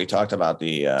 Remember we talked about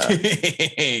you have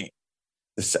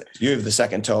the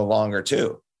second toe longer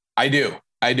too. I do.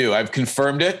 I've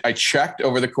confirmed it. I checked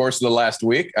over the course of the last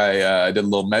week. I did a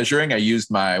little measuring. I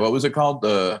used what was it called?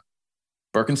 The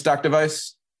Birkenstock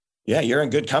device. Yeah, you're in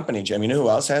good company, Jim. You know who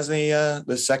else has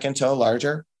the second toe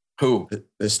larger? Who?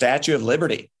 The Statue of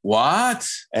Liberty. What?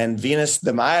 And Venus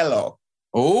de Milo.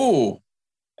 Oh.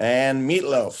 And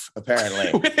Meatloaf,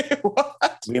 apparently. Wait,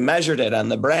 what? We measured it on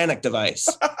the Brannock device.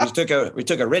 we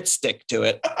took a Rit stick to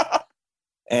it.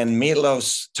 And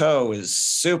Meatloaf's toe is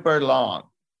super long.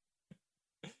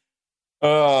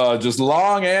 Oh, just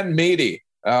long and meaty.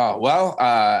 Oh, well,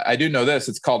 I do know this.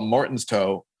 It's called Morton's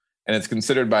toe. and it's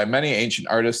considered by many ancient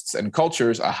artists and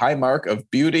cultures a high mark of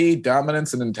beauty,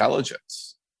 dominance, and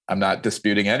intelligence. I'm not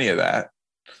disputing any of that.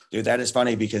 Dude, that is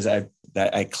funny because I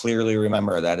clearly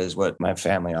remember that is what my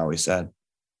family always said.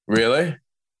 Really?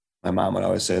 My mom would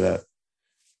always say that.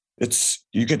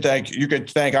 You could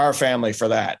thank our family for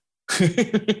that.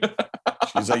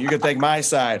 She's like, you could thank my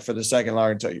side for the second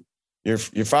large toe. Your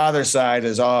father's side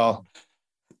is all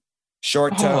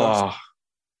short toes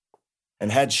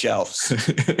and head shelves.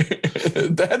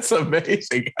 That's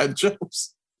amazing. Head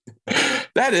shelves.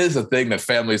 That is a thing that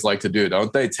families like to do,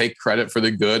 don't they? Take credit for the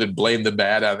good and blame the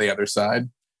bad on the other side.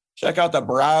 Check out the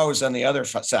brows on the other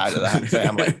side of that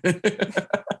family.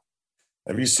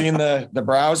 Have you seen the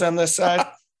brows on this side?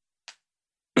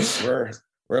 We're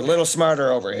a little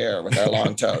smarter over here with our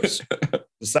long toes.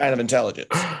 The sign of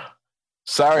intelligence.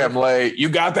 Sorry, I'm late. You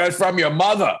got that from your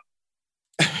mother.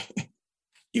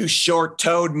 You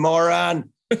short-toed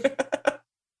moron.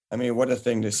 I mean, what a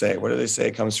thing to say. What do they say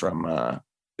it comes from?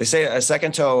 They say a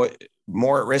second toe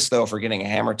more at risk, though, for getting a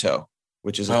hammer toe,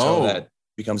 which is a toe that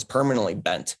becomes permanently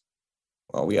bent.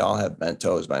 Well, we all have bent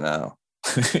toes by now.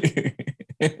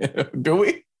 Do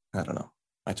we? I don't know.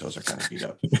 My toes are kind of beat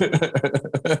up.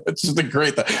 It's just a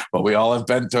great thing. Well, we all have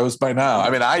bent toes by now. I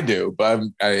mean, I do, but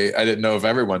I didn't know if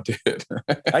everyone did.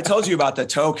 I told you about the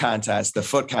toe contest, the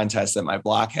foot contest that my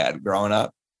block had growing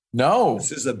up. No.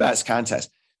 This is the best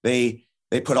contest. They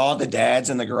put all the dads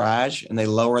in the garage and they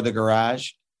lower the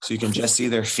garage so you can just see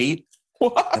their feet.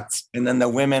 What? And then the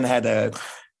women had to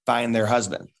find their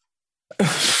husband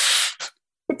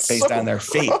based on their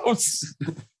feet.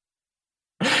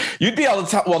 You'd be able to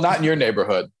tell, well, not in your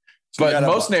neighborhood, but in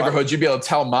most neighborhoods, you'd be able to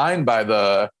tell mine by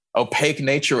the opaque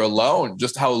nature alone,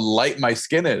 just how light my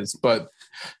skin is. But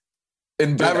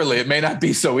in Beverly, it may not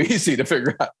be so easy to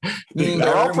figure out.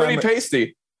 They're all pretty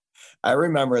pasty. I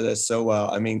remember this so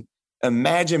well. I mean,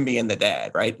 imagine being the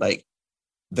dad, right? Like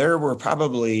there were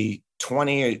probably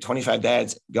 20 or 25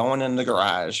 dads going in the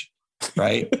garage,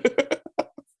 right?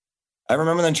 I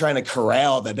remember them trying to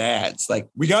corral the dads. Like,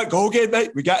 we got, go get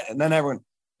that. We got, and then everyone,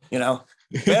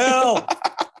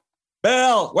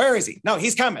 Bill, where is he? No,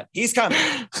 he's coming. He's coming.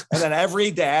 And then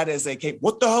every dad, as they came,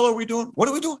 what the hell are we doing? What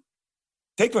are we doing?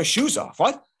 Take my shoes off.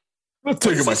 What? I'm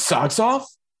taking my socks off.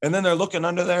 And then they're looking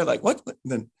under there like, what? And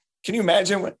then can you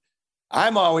imagine what?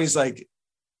 I'm always like,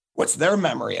 what's their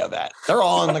memory of that? They're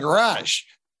all in the garage.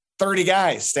 30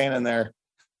 guys standing there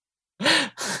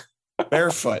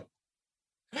barefoot.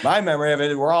 My memory of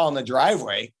it, we're all in the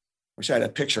driveway. Wish I had a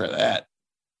picture of that.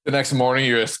 The next morning,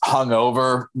 you're just hung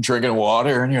over, drinking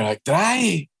water, and you're like, did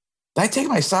I take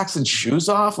my socks and shoes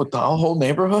off with the whole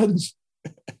neighborhood?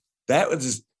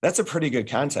 That's a pretty good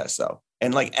contest, though.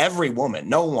 And like every woman,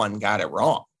 no one got it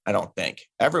wrong, I don't think.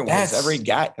 Every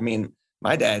guy. I mean,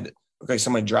 my dad looked like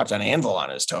someone dropped an anvil on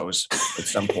his toes at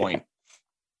some point.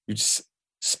 You just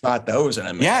spot those in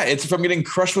a minute. Yeah, it's from getting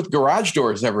crushed with garage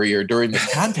doors every year during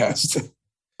this contest.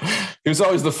 He was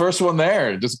always the first one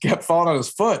there. Just kept falling on his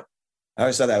foot. I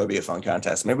always thought that would be a fun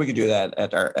contest. Maybe we could do that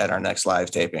at our next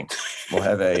live taping. We'll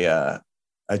have a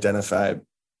identify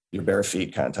your bare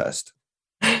feet contest.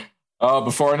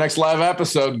 Before our next live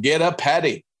episode, get a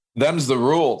petty. Them's the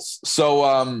rules.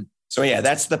 So yeah,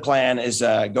 that's the plan is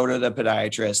go to the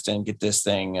podiatrist and get this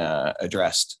thing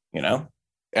addressed,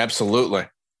 Absolutely.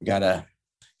 You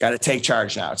gotta take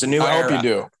charge now. It's a new era. I hope you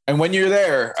do. And when you're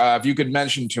there, if you could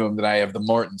mention to him that I have the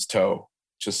Morton's toe,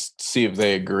 just see if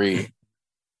they agree.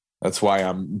 That's why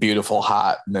I'm beautiful,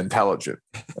 hot, and intelligent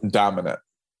and dominant.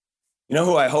 You know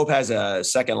who I hope has a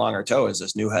second longer toe is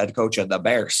this new head coach of the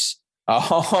Bears.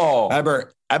 Oh,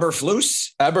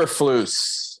 Eberflus.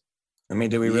 Eberflus. I mean,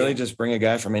 did we really just bring a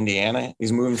guy from Indiana?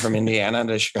 He's moving from Indiana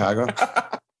to Chicago.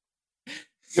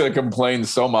 He's gonna complain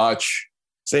so much.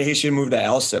 Say he should move to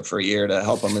Alsip for a year to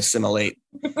help him assimilate.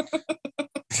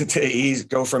 To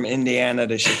go from Indiana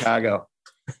to Chicago.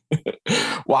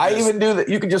 Why even do that?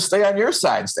 You could just stay on your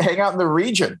side, hang out in the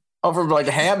region over like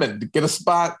Hammond, get a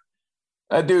spot.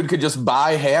 That dude could just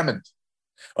buy Hammond.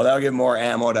 Well, that'll give more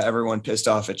ammo to everyone pissed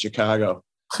off at Chicago.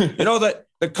 The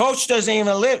coach doesn't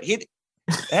even live. The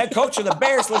head coach of the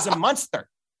Bears lives in Munster.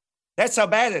 That's how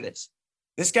bad it is.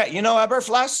 This guy,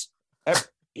 Eberflus?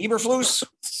 Eberflus?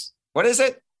 What is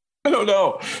it? I don't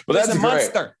know. But that's in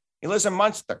Munster. He lives in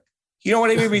Munster. You don't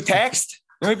want to be taxed?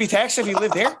 You want to be taxed if you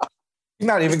live there? You're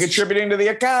not even contributing to the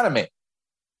economy.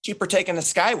 Cheaper taking the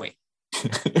Skyway.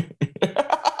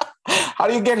 How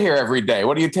do you get here every day?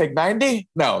 What do you take, 90?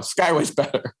 No, Skyway's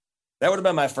better. That would have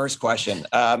been my first question.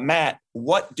 Matt,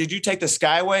 what did you take the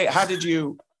Skyway?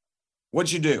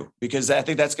 What'd you do? Because I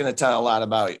think that's going to tell a lot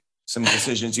about some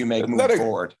decisions you make moving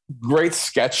forward. Great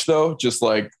sketch, though. Just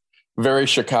like very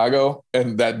Chicago,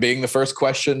 and that being the first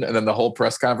question, and then the whole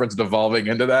press conference devolving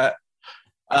into that.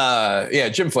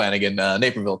 Jim Flanagan,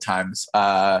 Naperville Times.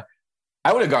 I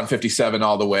would have gone 57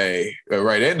 all the way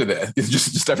right into that. It's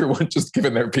just everyone just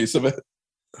giving their piece of it.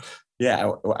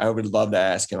 Yeah, I would love to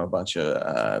ask him a bunch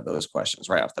of those questions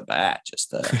right off the bat.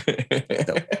 Just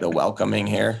the welcoming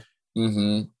here.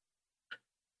 Mm-hmm.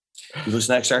 Who's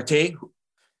next, RT?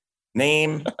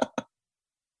 Name.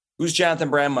 Who's Jonathan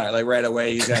Brandmeier? Like right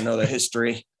away, you got to know the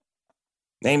history.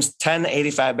 Name's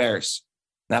 1085 Bears.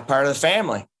 Not part of the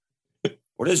family.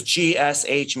 What does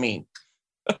GSH mean?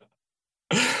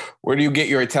 Where do you get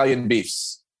your Italian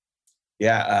beefs?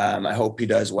 Yeah, I hope he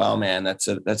does well, man.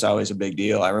 That's always a big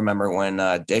deal. I remember when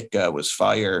Ditka was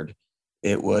fired,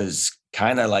 it was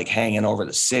kind of like hanging over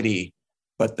the city.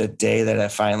 But the day that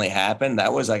it finally happened,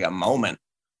 that was like a moment.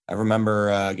 I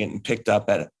remember getting picked up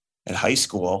at high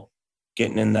school,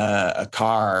 getting in a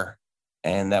car,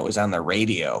 and that was on the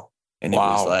radio. And It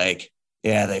was like,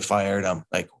 yeah, they fired him.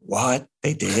 Like, what?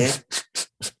 They did?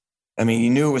 I mean,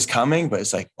 you knew it was coming, but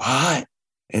it's like, what?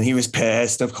 And he was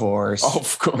pissed, of course. Oh,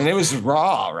 of course. And it was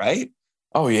raw, right?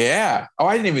 Oh, yeah. Oh,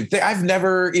 I didn't even think. I've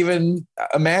never even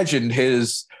imagined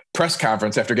his press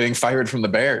conference after getting fired from the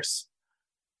Bears.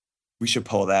 We should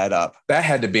pull that up. That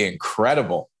had to be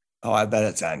incredible. Oh, I bet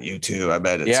it's on YouTube. I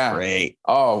bet it's great.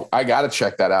 Oh, I got to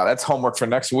check that out. That's homework for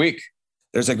next week.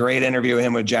 There's a great interview with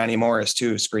him with Johnny Morris,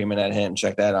 too, screaming at him.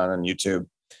 Check that out on YouTube.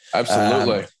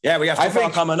 Absolutely. We got football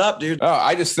coming up, dude. Oh,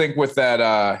 I just think with that,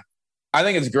 I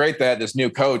think it's great that this new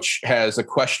coach has a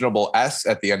questionable S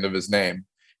at the end of his name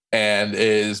and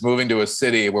is moving to a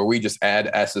city where we just add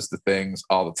S's to things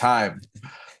all the time.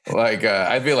 Like,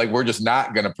 I feel like we're just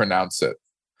not going to pronounce it.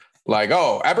 Like,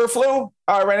 oh, Eberflew?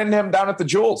 I ran into him down at the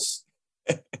Jewels.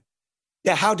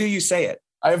 Yeah, how do you say it?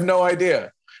 I have no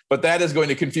idea. But that is going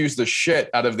to confuse the shit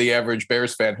out of the average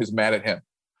Bears fan who's mad at him.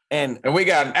 And we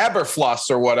got an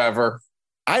Eberfluss or whatever.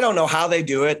 I don't know how they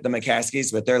do it, the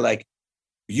McCaskies, but they're like,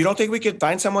 you don't think we could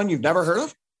find someone you've never heard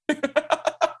of?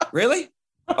 Really?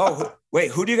 Oh,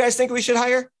 wait, who do you guys think we should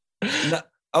hire? No,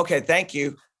 okay, thank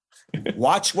you.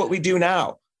 Watch what we do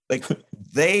now. Like,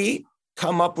 they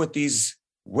come up with these.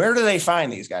 Where do they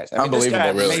find these guys? I mean, unbelievable,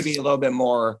 this guy really. Maybe a little bit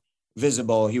more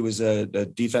visible. He was a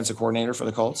defensive coordinator for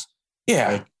the Colts.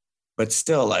 Yeah. But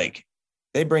still, like,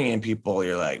 they bring in people,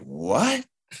 you're like, what?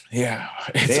 Yeah.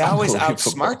 They always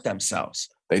outsmart themselves.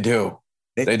 They do.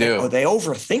 They do. They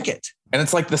overthink it. And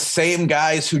it's like the same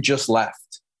guys who just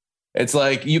left. It's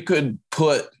like you could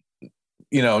put,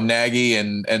 Nagy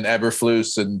and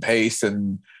Eberflus and Pace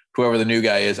and whoever the new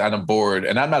guy is on a board.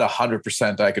 And I'm not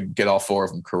 100% I could get all four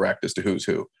of them correct as to who's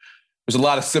who. There's a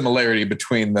lot of similarity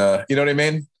between you know what I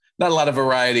mean? Not a lot of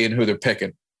variety in who they're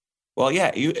picking. Well,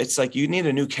 yeah, it's like you need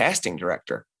a new casting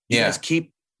director. You guys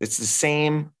it's the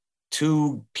same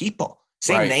two people.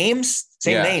 Same names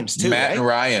too. Matt and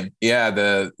Ryan. Yeah,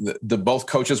 the both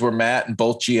coaches were Matt and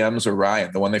both GMs were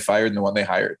Ryan, the one they fired and the one they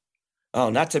hired. Oh,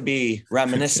 not to be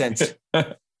reminiscent.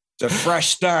 It's a fresh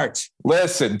start.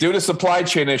 Listen, due to supply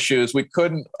chain issues, we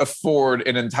couldn't afford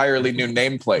an entirely new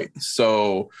nameplate.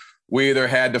 So we either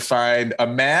had to find a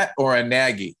Matt or a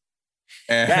Nagy.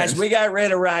 And guys, we got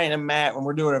rid of Ryan and Matt when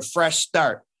we're doing a fresh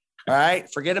start. All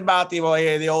right. Forget about the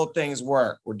way the old things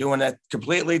work. We're doing it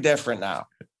completely different now.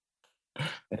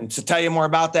 And to tell you more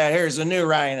about that, here's the new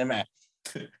Ryan and Matt.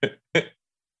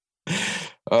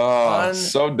 Oh,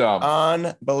 so dumb.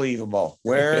 Unbelievable.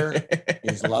 Where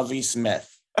is Lovie Smith?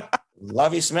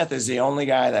 Lovie Smith is the only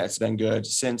guy that's been good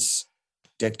since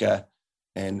Ditka.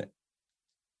 And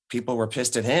people were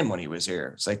pissed at him when he was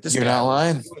here. It's like, this You're guy not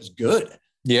lying. was good.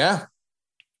 Yeah.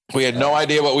 We had no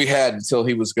idea what we had until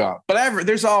he was gone. But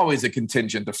there's always a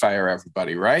contingent to fire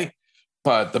everybody, right?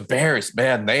 But the Bears,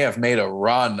 man, they have made a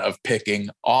run of picking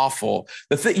awful.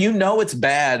 It's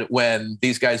bad when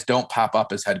these guys don't pop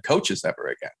up as head coaches ever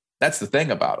again. That's the thing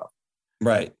about them.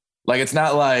 Right. Like, it's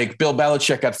not like Bill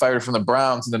Belichick got fired from the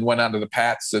Browns and then went on to the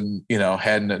Pats and,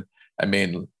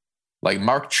 like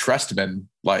Mark Trestman,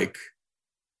 like,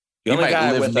 he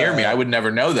might live near me. I would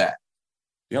never know that.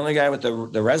 The only guy with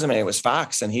the resume was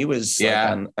Fox, and he was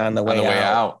on the way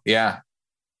out. Yeah.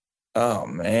 Oh,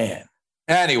 man.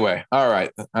 Anyway, all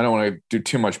right. I don't want to do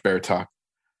too much Bear talk.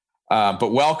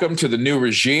 But welcome to the new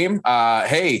regime.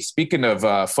 Hey, speaking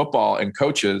of football and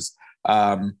coaches,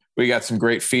 we got some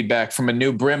great feedback from a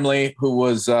new Brimley who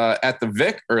was at the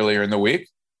Vic earlier in the week.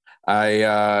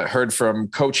 I heard from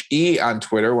Coach E on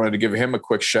Twitter. Wanted to give him a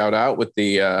quick shout out with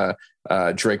the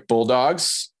Drake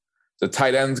Bulldogs. The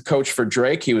tight end coach for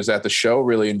Drake. He was at the show,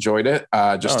 really enjoyed it.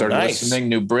 Started listening,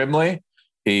 new Brimley.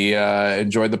 He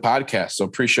enjoyed the podcast. So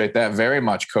appreciate that very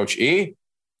much, Coach E.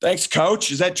 Thanks,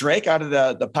 Coach. Is that Drake out of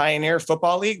the Pioneer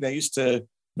Football League? They used to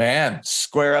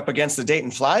square up against the Dayton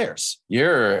Flyers.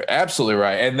 You're absolutely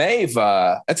right. And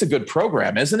that's a good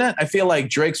program, isn't it? I feel like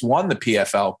Drake's won the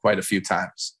PFL quite a few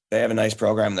times. They have a nice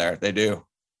program there. They do.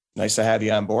 Nice to have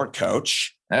you on board,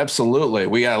 Coach. Absolutely.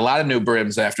 We got a lot of new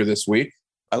brims after this week.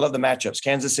 I love the matchups.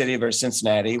 Kansas City versus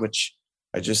Cincinnati, which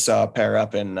I just saw pair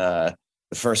up in the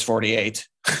first 48.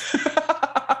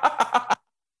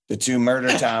 The two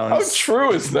murder towns. How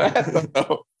true is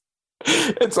that?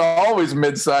 It's always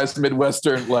mid-sized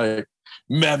Midwestern, like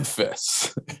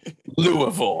Memphis,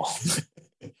 Louisville,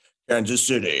 Kansas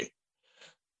City.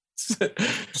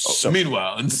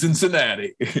 Meanwhile, in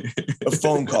Cincinnati, a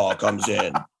phone call comes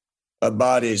in. A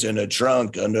body's in a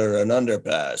trunk under an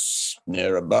underpass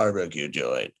near a barbecue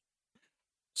joint.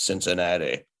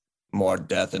 Cincinnati. More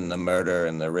death in the murder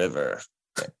in the river.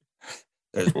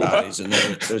 There's bodies in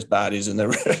the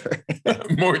river.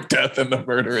 More death in the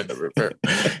murder in the river.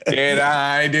 Did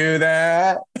I do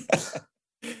that?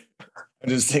 I'm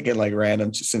just thinking like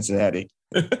random Cincinnati.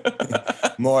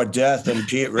 More death than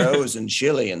Pete Rose and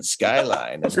Chili and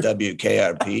Skyline as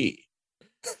WKRP.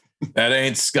 That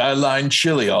ain't Skyline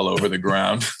chili all over the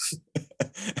ground.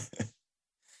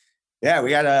 Yeah,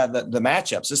 we got the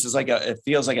matchups. This is it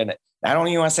feels like I don't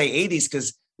even want to say 80s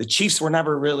because the Chiefs were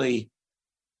never really,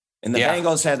 and the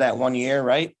Bengals had that one year,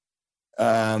 right?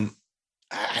 I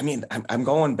mean, I'm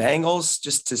going Bengals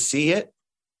just to see it.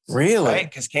 Really? Right?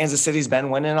 Because Kansas City's been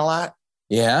winning a lot.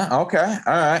 Yeah. Okay.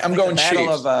 All right. I'm going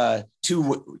Chiefs. Battle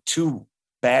of two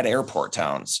bad airport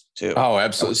towns too. Oh,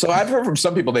 absolutely. So I've heard from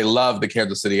some people they love the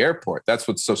Kansas City airport. That's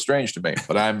what's so strange to me.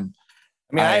 But I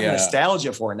have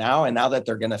nostalgia for it now, and now that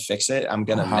they're gonna fix it, I'm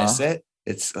gonna miss it.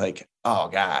 It's like, oh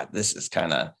God, this is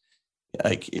kind of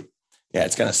like, yeah,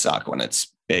 it's gonna suck when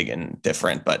it's big and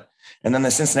different. And then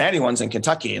the Cincinnati one's in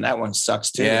Kentucky, and that one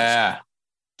sucks too. Yeah,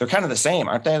 they're kind of the same,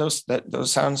 aren't they?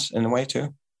 Those sounds in a way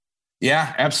too.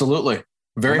 Yeah, absolutely.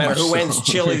 Very much. Who wins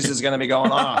Chili's is going to be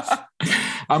going off.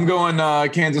 I'm going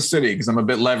Kansas City because I'm a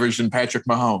bit leveraged in Patrick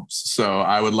Mahomes. So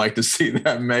I would like to see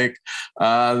them make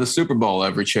the Super Bowl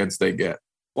every chance they get.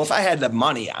 Well, if I had the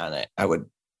money on it, I would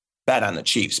bet on the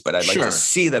Chiefs, but I'd like to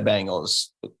see the Bengals.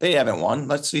 They haven't won.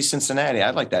 Let's see Cincinnati. I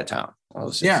like that town.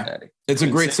 Yeah, it's a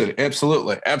great city.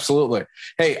 Absolutely. Absolutely.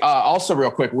 Hey, also real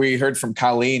quick, we heard from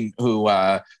Colleen who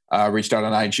reached out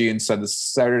on IG and said the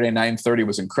Saturday 9:30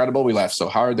 was incredible. We laughed so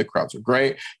hard. The crowds were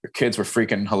great. Your kids were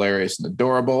freaking hilarious and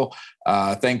adorable.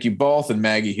 Thank you both. And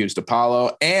Maggie Hughes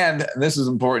DePaulo. And this is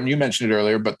important. You mentioned it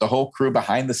earlier, but the whole crew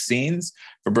behind the scenes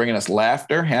for bringing us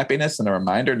laughter, happiness, and a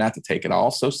reminder not to take it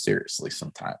all so seriously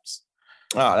sometimes.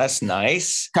 Oh, that's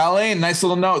nice. Colleen, nice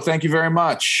little note. Thank you very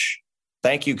much.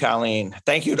 Thank you, Colleen.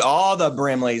 Thank you to all the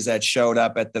Brimleys that showed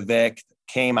up at the Vic,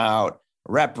 came out,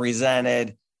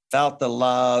 represented, felt the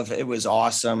love. It was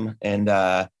awesome. And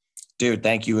dude,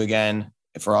 thank you again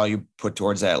for all you put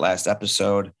towards that last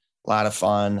episode. A lot of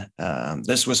fun.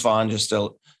 This was fun, just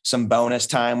some bonus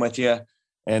time with you.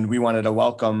 And we wanted to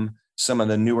welcome some of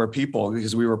the newer people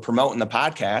because we were promoting the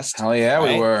podcast. Hell yeah,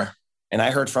 right? We were. And I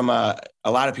heard from a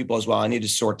lot of people as well. I need to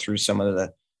sort through some of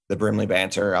the Brimley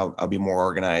banter. I'll be more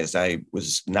organized. I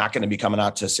was not going to be coming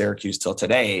out to Syracuse till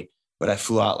today, but I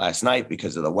flew out last night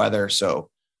because of the weather. So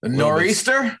the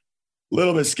nor'easter, a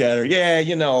little bit scattered. Yeah.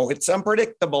 It's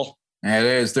unpredictable. It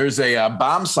is. There's a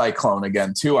bomb cyclone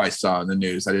again too. I saw in the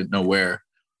news. I didn't know where.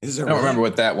 I don't remember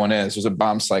what that one is. There's a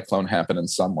bomb cyclone happening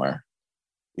somewhere.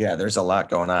 Yeah. There's a lot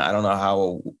going on. I don't know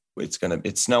how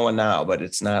it's snowing now, but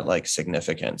it's not like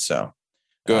significant. So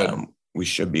good. We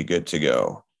should be good to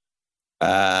go.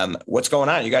 What's going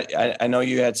on? I know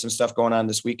you had some stuff going on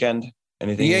this weekend.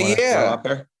 Anything you want to throw out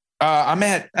there? I'm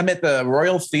at the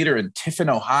Royal Theater in Tiffin,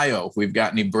 Ohio. If we've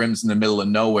got any brims in the middle of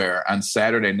nowhere on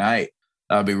Saturday night,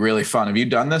 that'll be really fun. Have you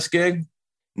done this gig?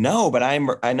 No, but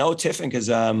I know Tiffin because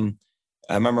I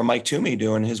remember Mike Toomey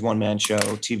doing his one-man show,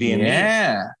 TV and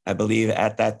Me, I believe,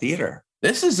 at that theater.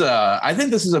 This is I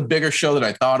think this is a bigger show than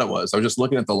I thought it was. I was just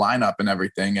looking at the lineup and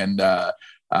everything, and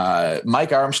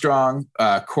Mike Armstrong,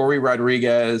 Corey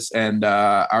Rodriguez, and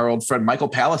our old friend Michael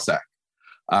Palasek.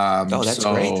 That's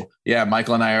great. Yeah,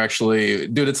 Michael and I are actually,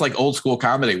 dude, it's like old school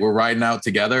comedy. We're riding out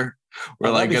together.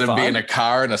 We're going to be in a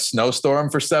car in a snowstorm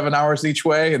for 7 hours each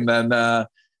way, and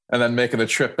then making a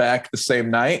trip back the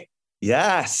same night.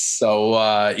 Yes. So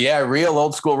real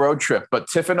old school road trip. But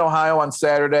Tiffin, Ohio on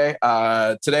Saturday.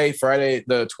 Today, Friday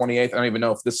the 28th. I don't even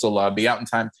know if this will be out in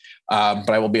time. But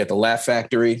I will be at the Laugh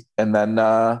Factory. And then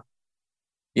then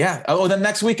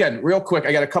next weekend, real quick,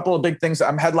 I got a couple of big things.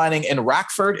 I'm headlining in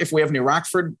Rockford, if we have any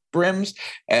Rockford brims,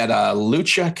 at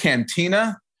Lucha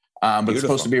Cantina. But it's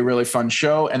supposed to be a really fun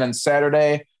show. And then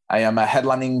Saturday, I am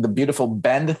headlining the beautiful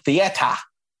Bend Theater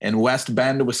in West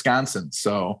Bend, Wisconsin.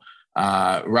 So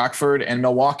Rockford and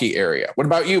Milwaukee area. What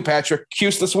about you, Patrick?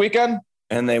 Cuse this weekend?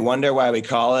 And they wonder why we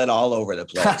call it all over the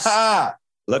place.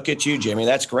 Look at you, Jimmy.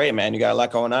 That's great, man. You got a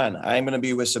lot going on. I'm going to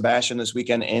be with Sebastian this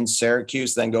weekend in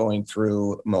Syracuse, then going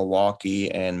through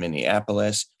Milwaukee and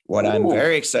Minneapolis. What I'm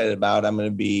very excited about, I'm going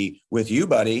to be with you,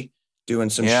 buddy, doing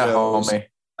some shows homie.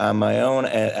 On my own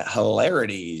at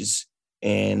Hilarities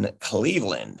in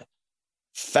Cleveland,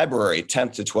 February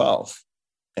 10th to 12th.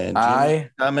 And Jimmy's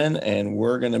coming, and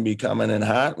we're going to be coming in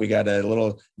hot. We got a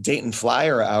little Dayton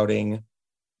Flyer outing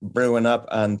brewing up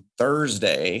on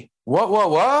Thursday.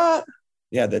 What?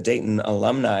 Yeah, the Dayton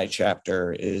alumni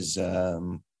chapter is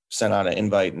sent out an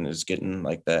invite and is getting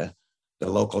like the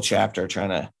local chapter trying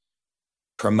to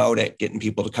promote it, getting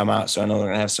people to come out. So I know they're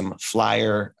going to have some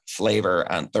Flyer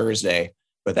flavor on Thursday,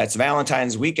 but that's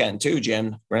Valentine's weekend too,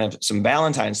 Jim. We're going to have some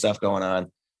Valentine stuff going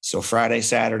on. So Friday,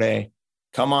 Saturday,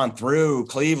 come on through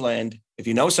Cleveland. If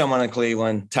you know someone in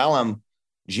Cleveland, tell them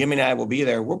Jimmy and I will be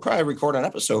there. We'll probably record an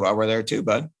episode while we're there too,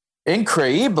 bud.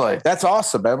 Incredible. That's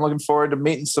awesome. I'm looking forward to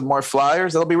meeting some more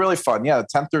Flyers. It'll be really fun. Yeah,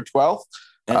 10th through 12th.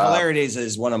 And Hilarities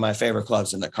is one of my favorite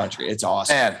clubs in the country. It's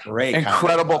awesome. Man, great.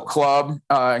 Incredible club.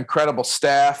 Incredible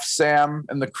staff. Sam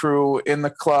and the crew in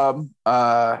the club.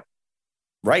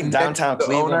 Right in downtown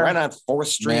Cleveland, right on 4th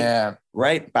Street,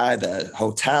 right by the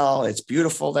hotel. It's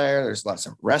beautiful there. There's lots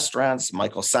of restaurants,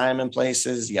 Michael Simon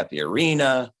places. You got the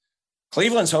arena.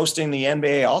 Cleveland's hosting the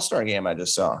NBA All-Star game I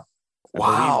just saw.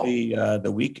 Wow.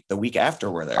 The week after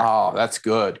we're there. Oh, that's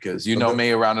good because you know me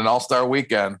around an All-Star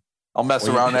weekend. I'll mess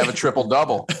around and have a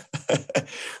triple-double.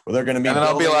 Well, they're going to be and then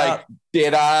I'll be like,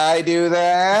 did I do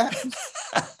that?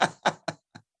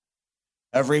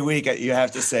 Every week you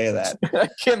have to say that. I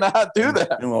cannot do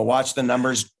that. And we'll watch the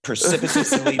numbers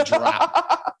precipitously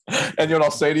drop. And you know what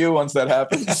I'll say to you once that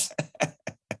happens?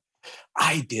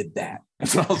 I did that.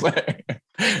 That's what I'll say.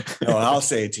 No, I'll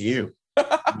say it to you.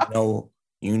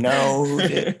 You know who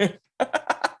did.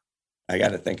 I got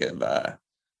to think of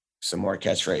some more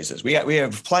catchphrases. We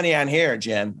have plenty on here,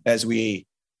 Jim, as we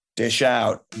dish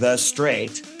out the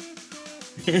straight.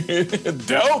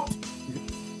 Dope.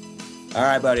 All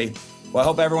right, buddy. Well, I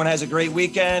hope everyone has a great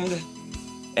weekend.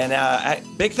 And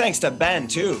big thanks to Ben,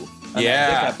 too, on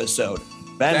that episode.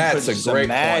 Ben put some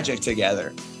magic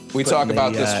together. We talk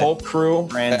about this whole crew.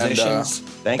 Transitions.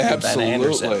 Thank you, Ben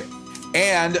Anderson.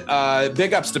 And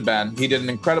big ups to Ben. He did an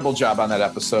incredible job on that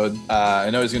episode. I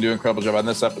know he's going to do an incredible job on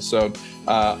this episode.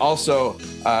 Also,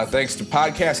 thanks to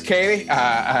Podcast Katie,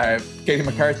 Katie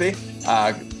McCarthy.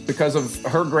 Because of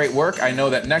her great work, I know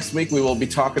that next week we will be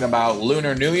talking about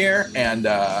Lunar New Year and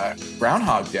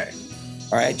Groundhog Day.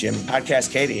 All right, Jim.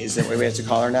 Podcast Katie. Is that what we have to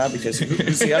call her now? Because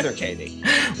who's the other Katie?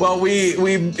 Well, she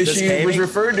was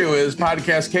referred to as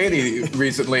Podcast Katie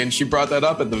recently, and she brought that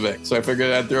up at the Vic. So I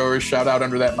figured I'd throw her a shout out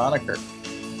under that moniker.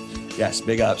 Yes,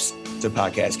 big ups to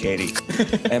Podcast Katie.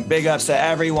 And big ups to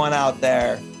everyone out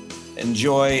there.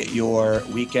 Enjoy your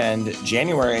weekend.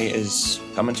 January is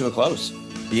coming to a close.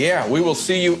 Yeah, we will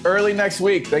see you early next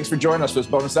week. Thanks for joining us for this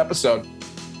bonus episode.